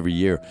happens every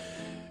year.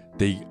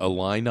 They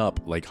line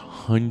up like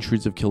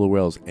hundreds of killer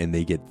whales, and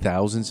they get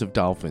thousands of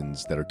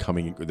dolphins that are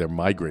coming. They're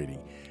migrating,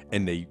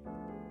 and they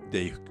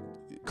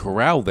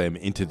corral them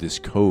into this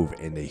cove,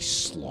 and they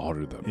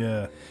slaughter them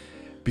Yeah.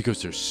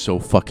 because they're so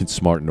fucking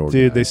smart and organized.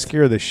 Dude, they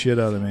scare the shit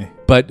out of me.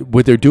 But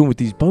what they're doing with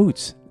these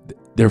boats,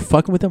 they're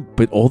fucking with them.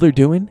 But all they're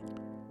doing,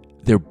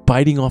 they're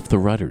biting off the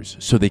rudders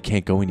so they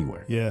can't go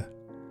anywhere. Yeah.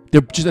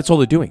 That's all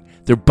they're doing.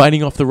 They're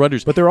biting off the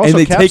rudders, But they're and also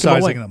they take them away.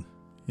 capsizing them.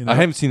 You know? I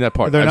haven't seen that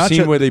part. They're I've not seen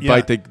ju- where they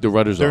yeah. bite the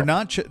rudders They're off.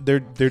 not.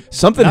 They're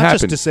Something not happened.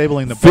 just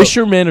disabling the boat.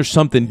 Fisherman or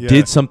something Yeah.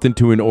 did something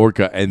to an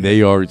orca, and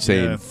they are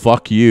saying Yeah.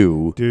 "fuck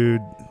you."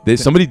 Dude.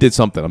 Somebody did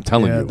something. I'm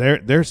telling Yeah,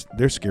 you,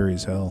 they're scary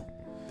as hell.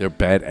 they're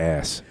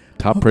badass.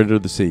 Top predator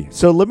of the sea.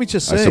 So let me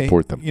just I say,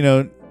 support them. You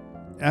know,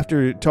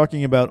 after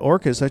talking about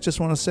orcas, I just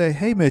want to say,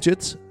 hey,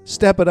 midgets,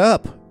 step it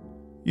up.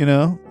 You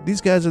know,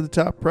 these guys are the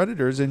top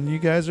predators, and you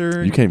guys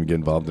are. You can't even get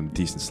involved in a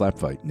decent slap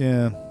fight.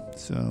 Yeah.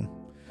 So,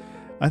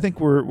 I think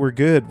we're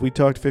good. We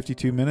talked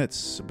 52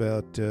 minutes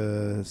about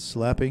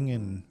slapping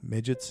and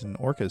midgets and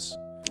orcas.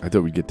 I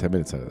thought we'd get 10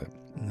 minutes out of that.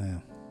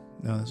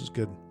 No, this is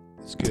good.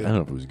 It's I good. don't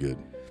know if it was good.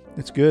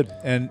 It's good.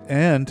 And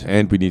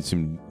And we need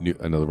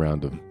another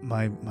round of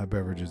my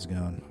beverage is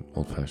gone.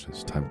 old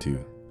fashions. Time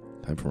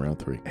for round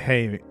 3.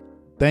 Hey,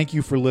 thank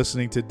you for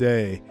listening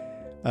today.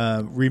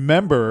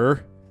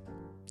 Remember,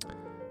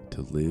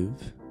 To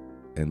live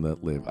and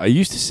let live. I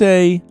used to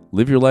say,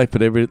 live your life,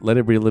 but let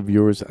everybody live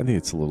yours. I think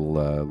it's a little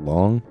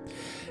long.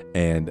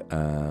 And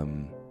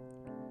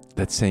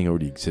that saying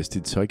already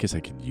existed, so I guess I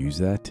could use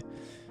that.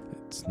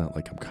 It's not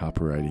like I'm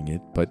copywriting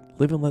it, but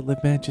live and let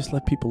live, man. Just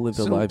let people live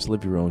their So- lives.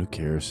 Live your own. Who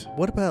cares?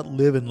 what about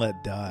live and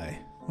let die?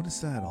 What is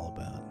that all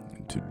about?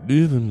 To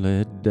live and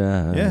let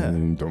die. Yeah.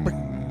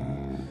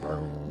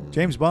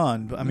 James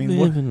Bond. I mean,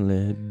 live and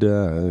let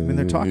die.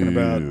 they're talking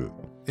about-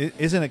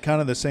 isn't it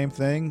kind of the same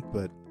thing?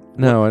 But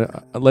No,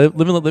 I live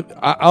and let live.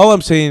 All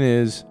I'm saying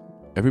is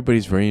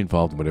everybody's very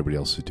involved in what everybody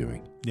else is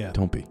doing. yeah,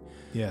 Don't be.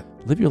 yeah,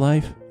 Live your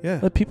life. yeah,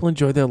 Let people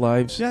enjoy their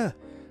lives. yeah.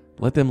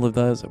 Let them live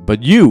theirs.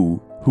 But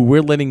you, who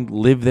we're letting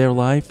live their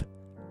life,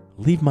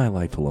 leave my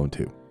life alone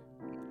too.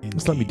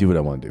 Just let me do what I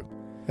want to do.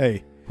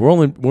 Hey, We're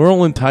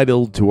all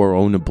entitled to our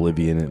own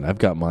oblivion, and I've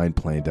got mine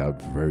planned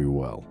out very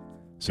well.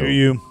 So do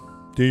you?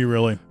 Do you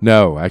really?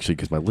 No, actually,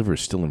 because my liver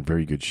is still in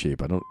very good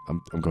shape. I'm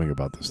going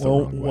about this the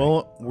wrong way.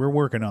 Well, we're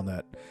working on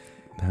that.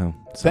 No,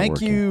 it's not Thank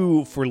working.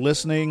 you for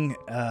listening.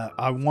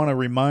 I want to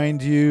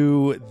remind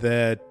you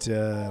that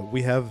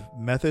we have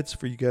methods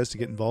for you guys to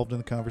get involved in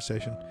the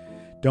conversation.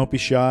 Don't be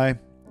shy.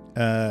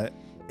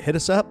 Hit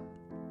us up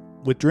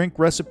with drink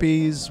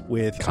recipes,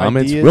 with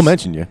Comments. ideas. We'll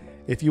mention you.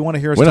 If you want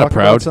to hear us We're not talk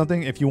about proud.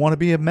 something, if you want to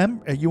be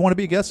you want to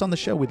be a guest on the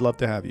show, we'd love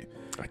to have you.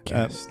 I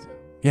guess.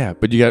 Yeah,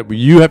 but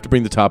you have to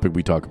bring the topic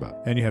we talk about.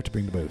 And you have to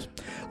bring the booze.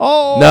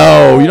 Oh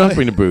No, you don't have to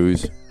bring the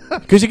booze.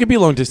 Because it could be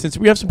long distance.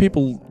 We have some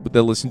people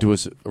that listen to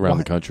us around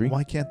the country.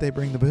 Why can't they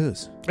bring the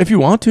booze? If you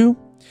want to.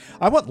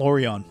 I want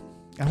Lori on.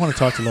 I want to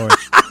talk to Lori.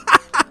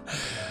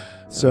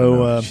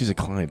 So she's a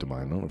client of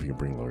mine. I don't know if you can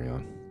bring Lori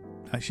on.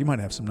 She might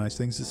have some nice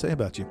things to say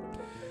about you.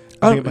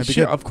 I think it might be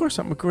good. Of course,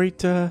 I'm a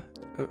great.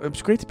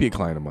 It's great to be a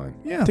client of mine.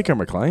 Yeah. Take care of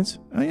my clients.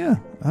 Oh yeah,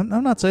 I'm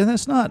not saying that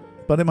it's not,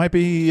 but it might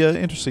be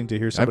interesting to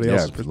hear somebody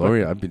else's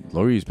perspective.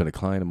 Lori's been a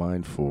client of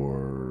mine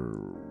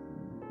for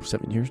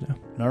 7 years now.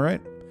 All right.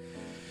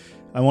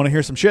 I want to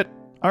hear some shit.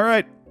 All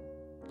right.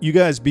 You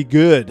guys be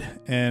good,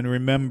 and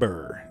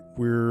remember,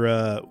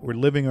 we're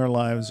living our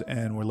lives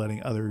and we're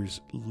letting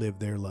others live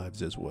their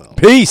lives as well.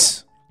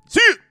 Peace.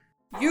 See you.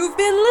 You've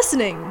been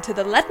listening to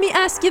the Let Me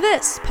Ask You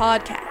This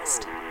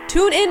podcast.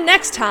 Tune in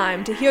next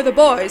time to hear the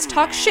boys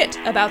talk shit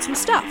about some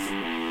stuff.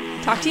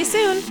 Talk to you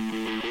soon.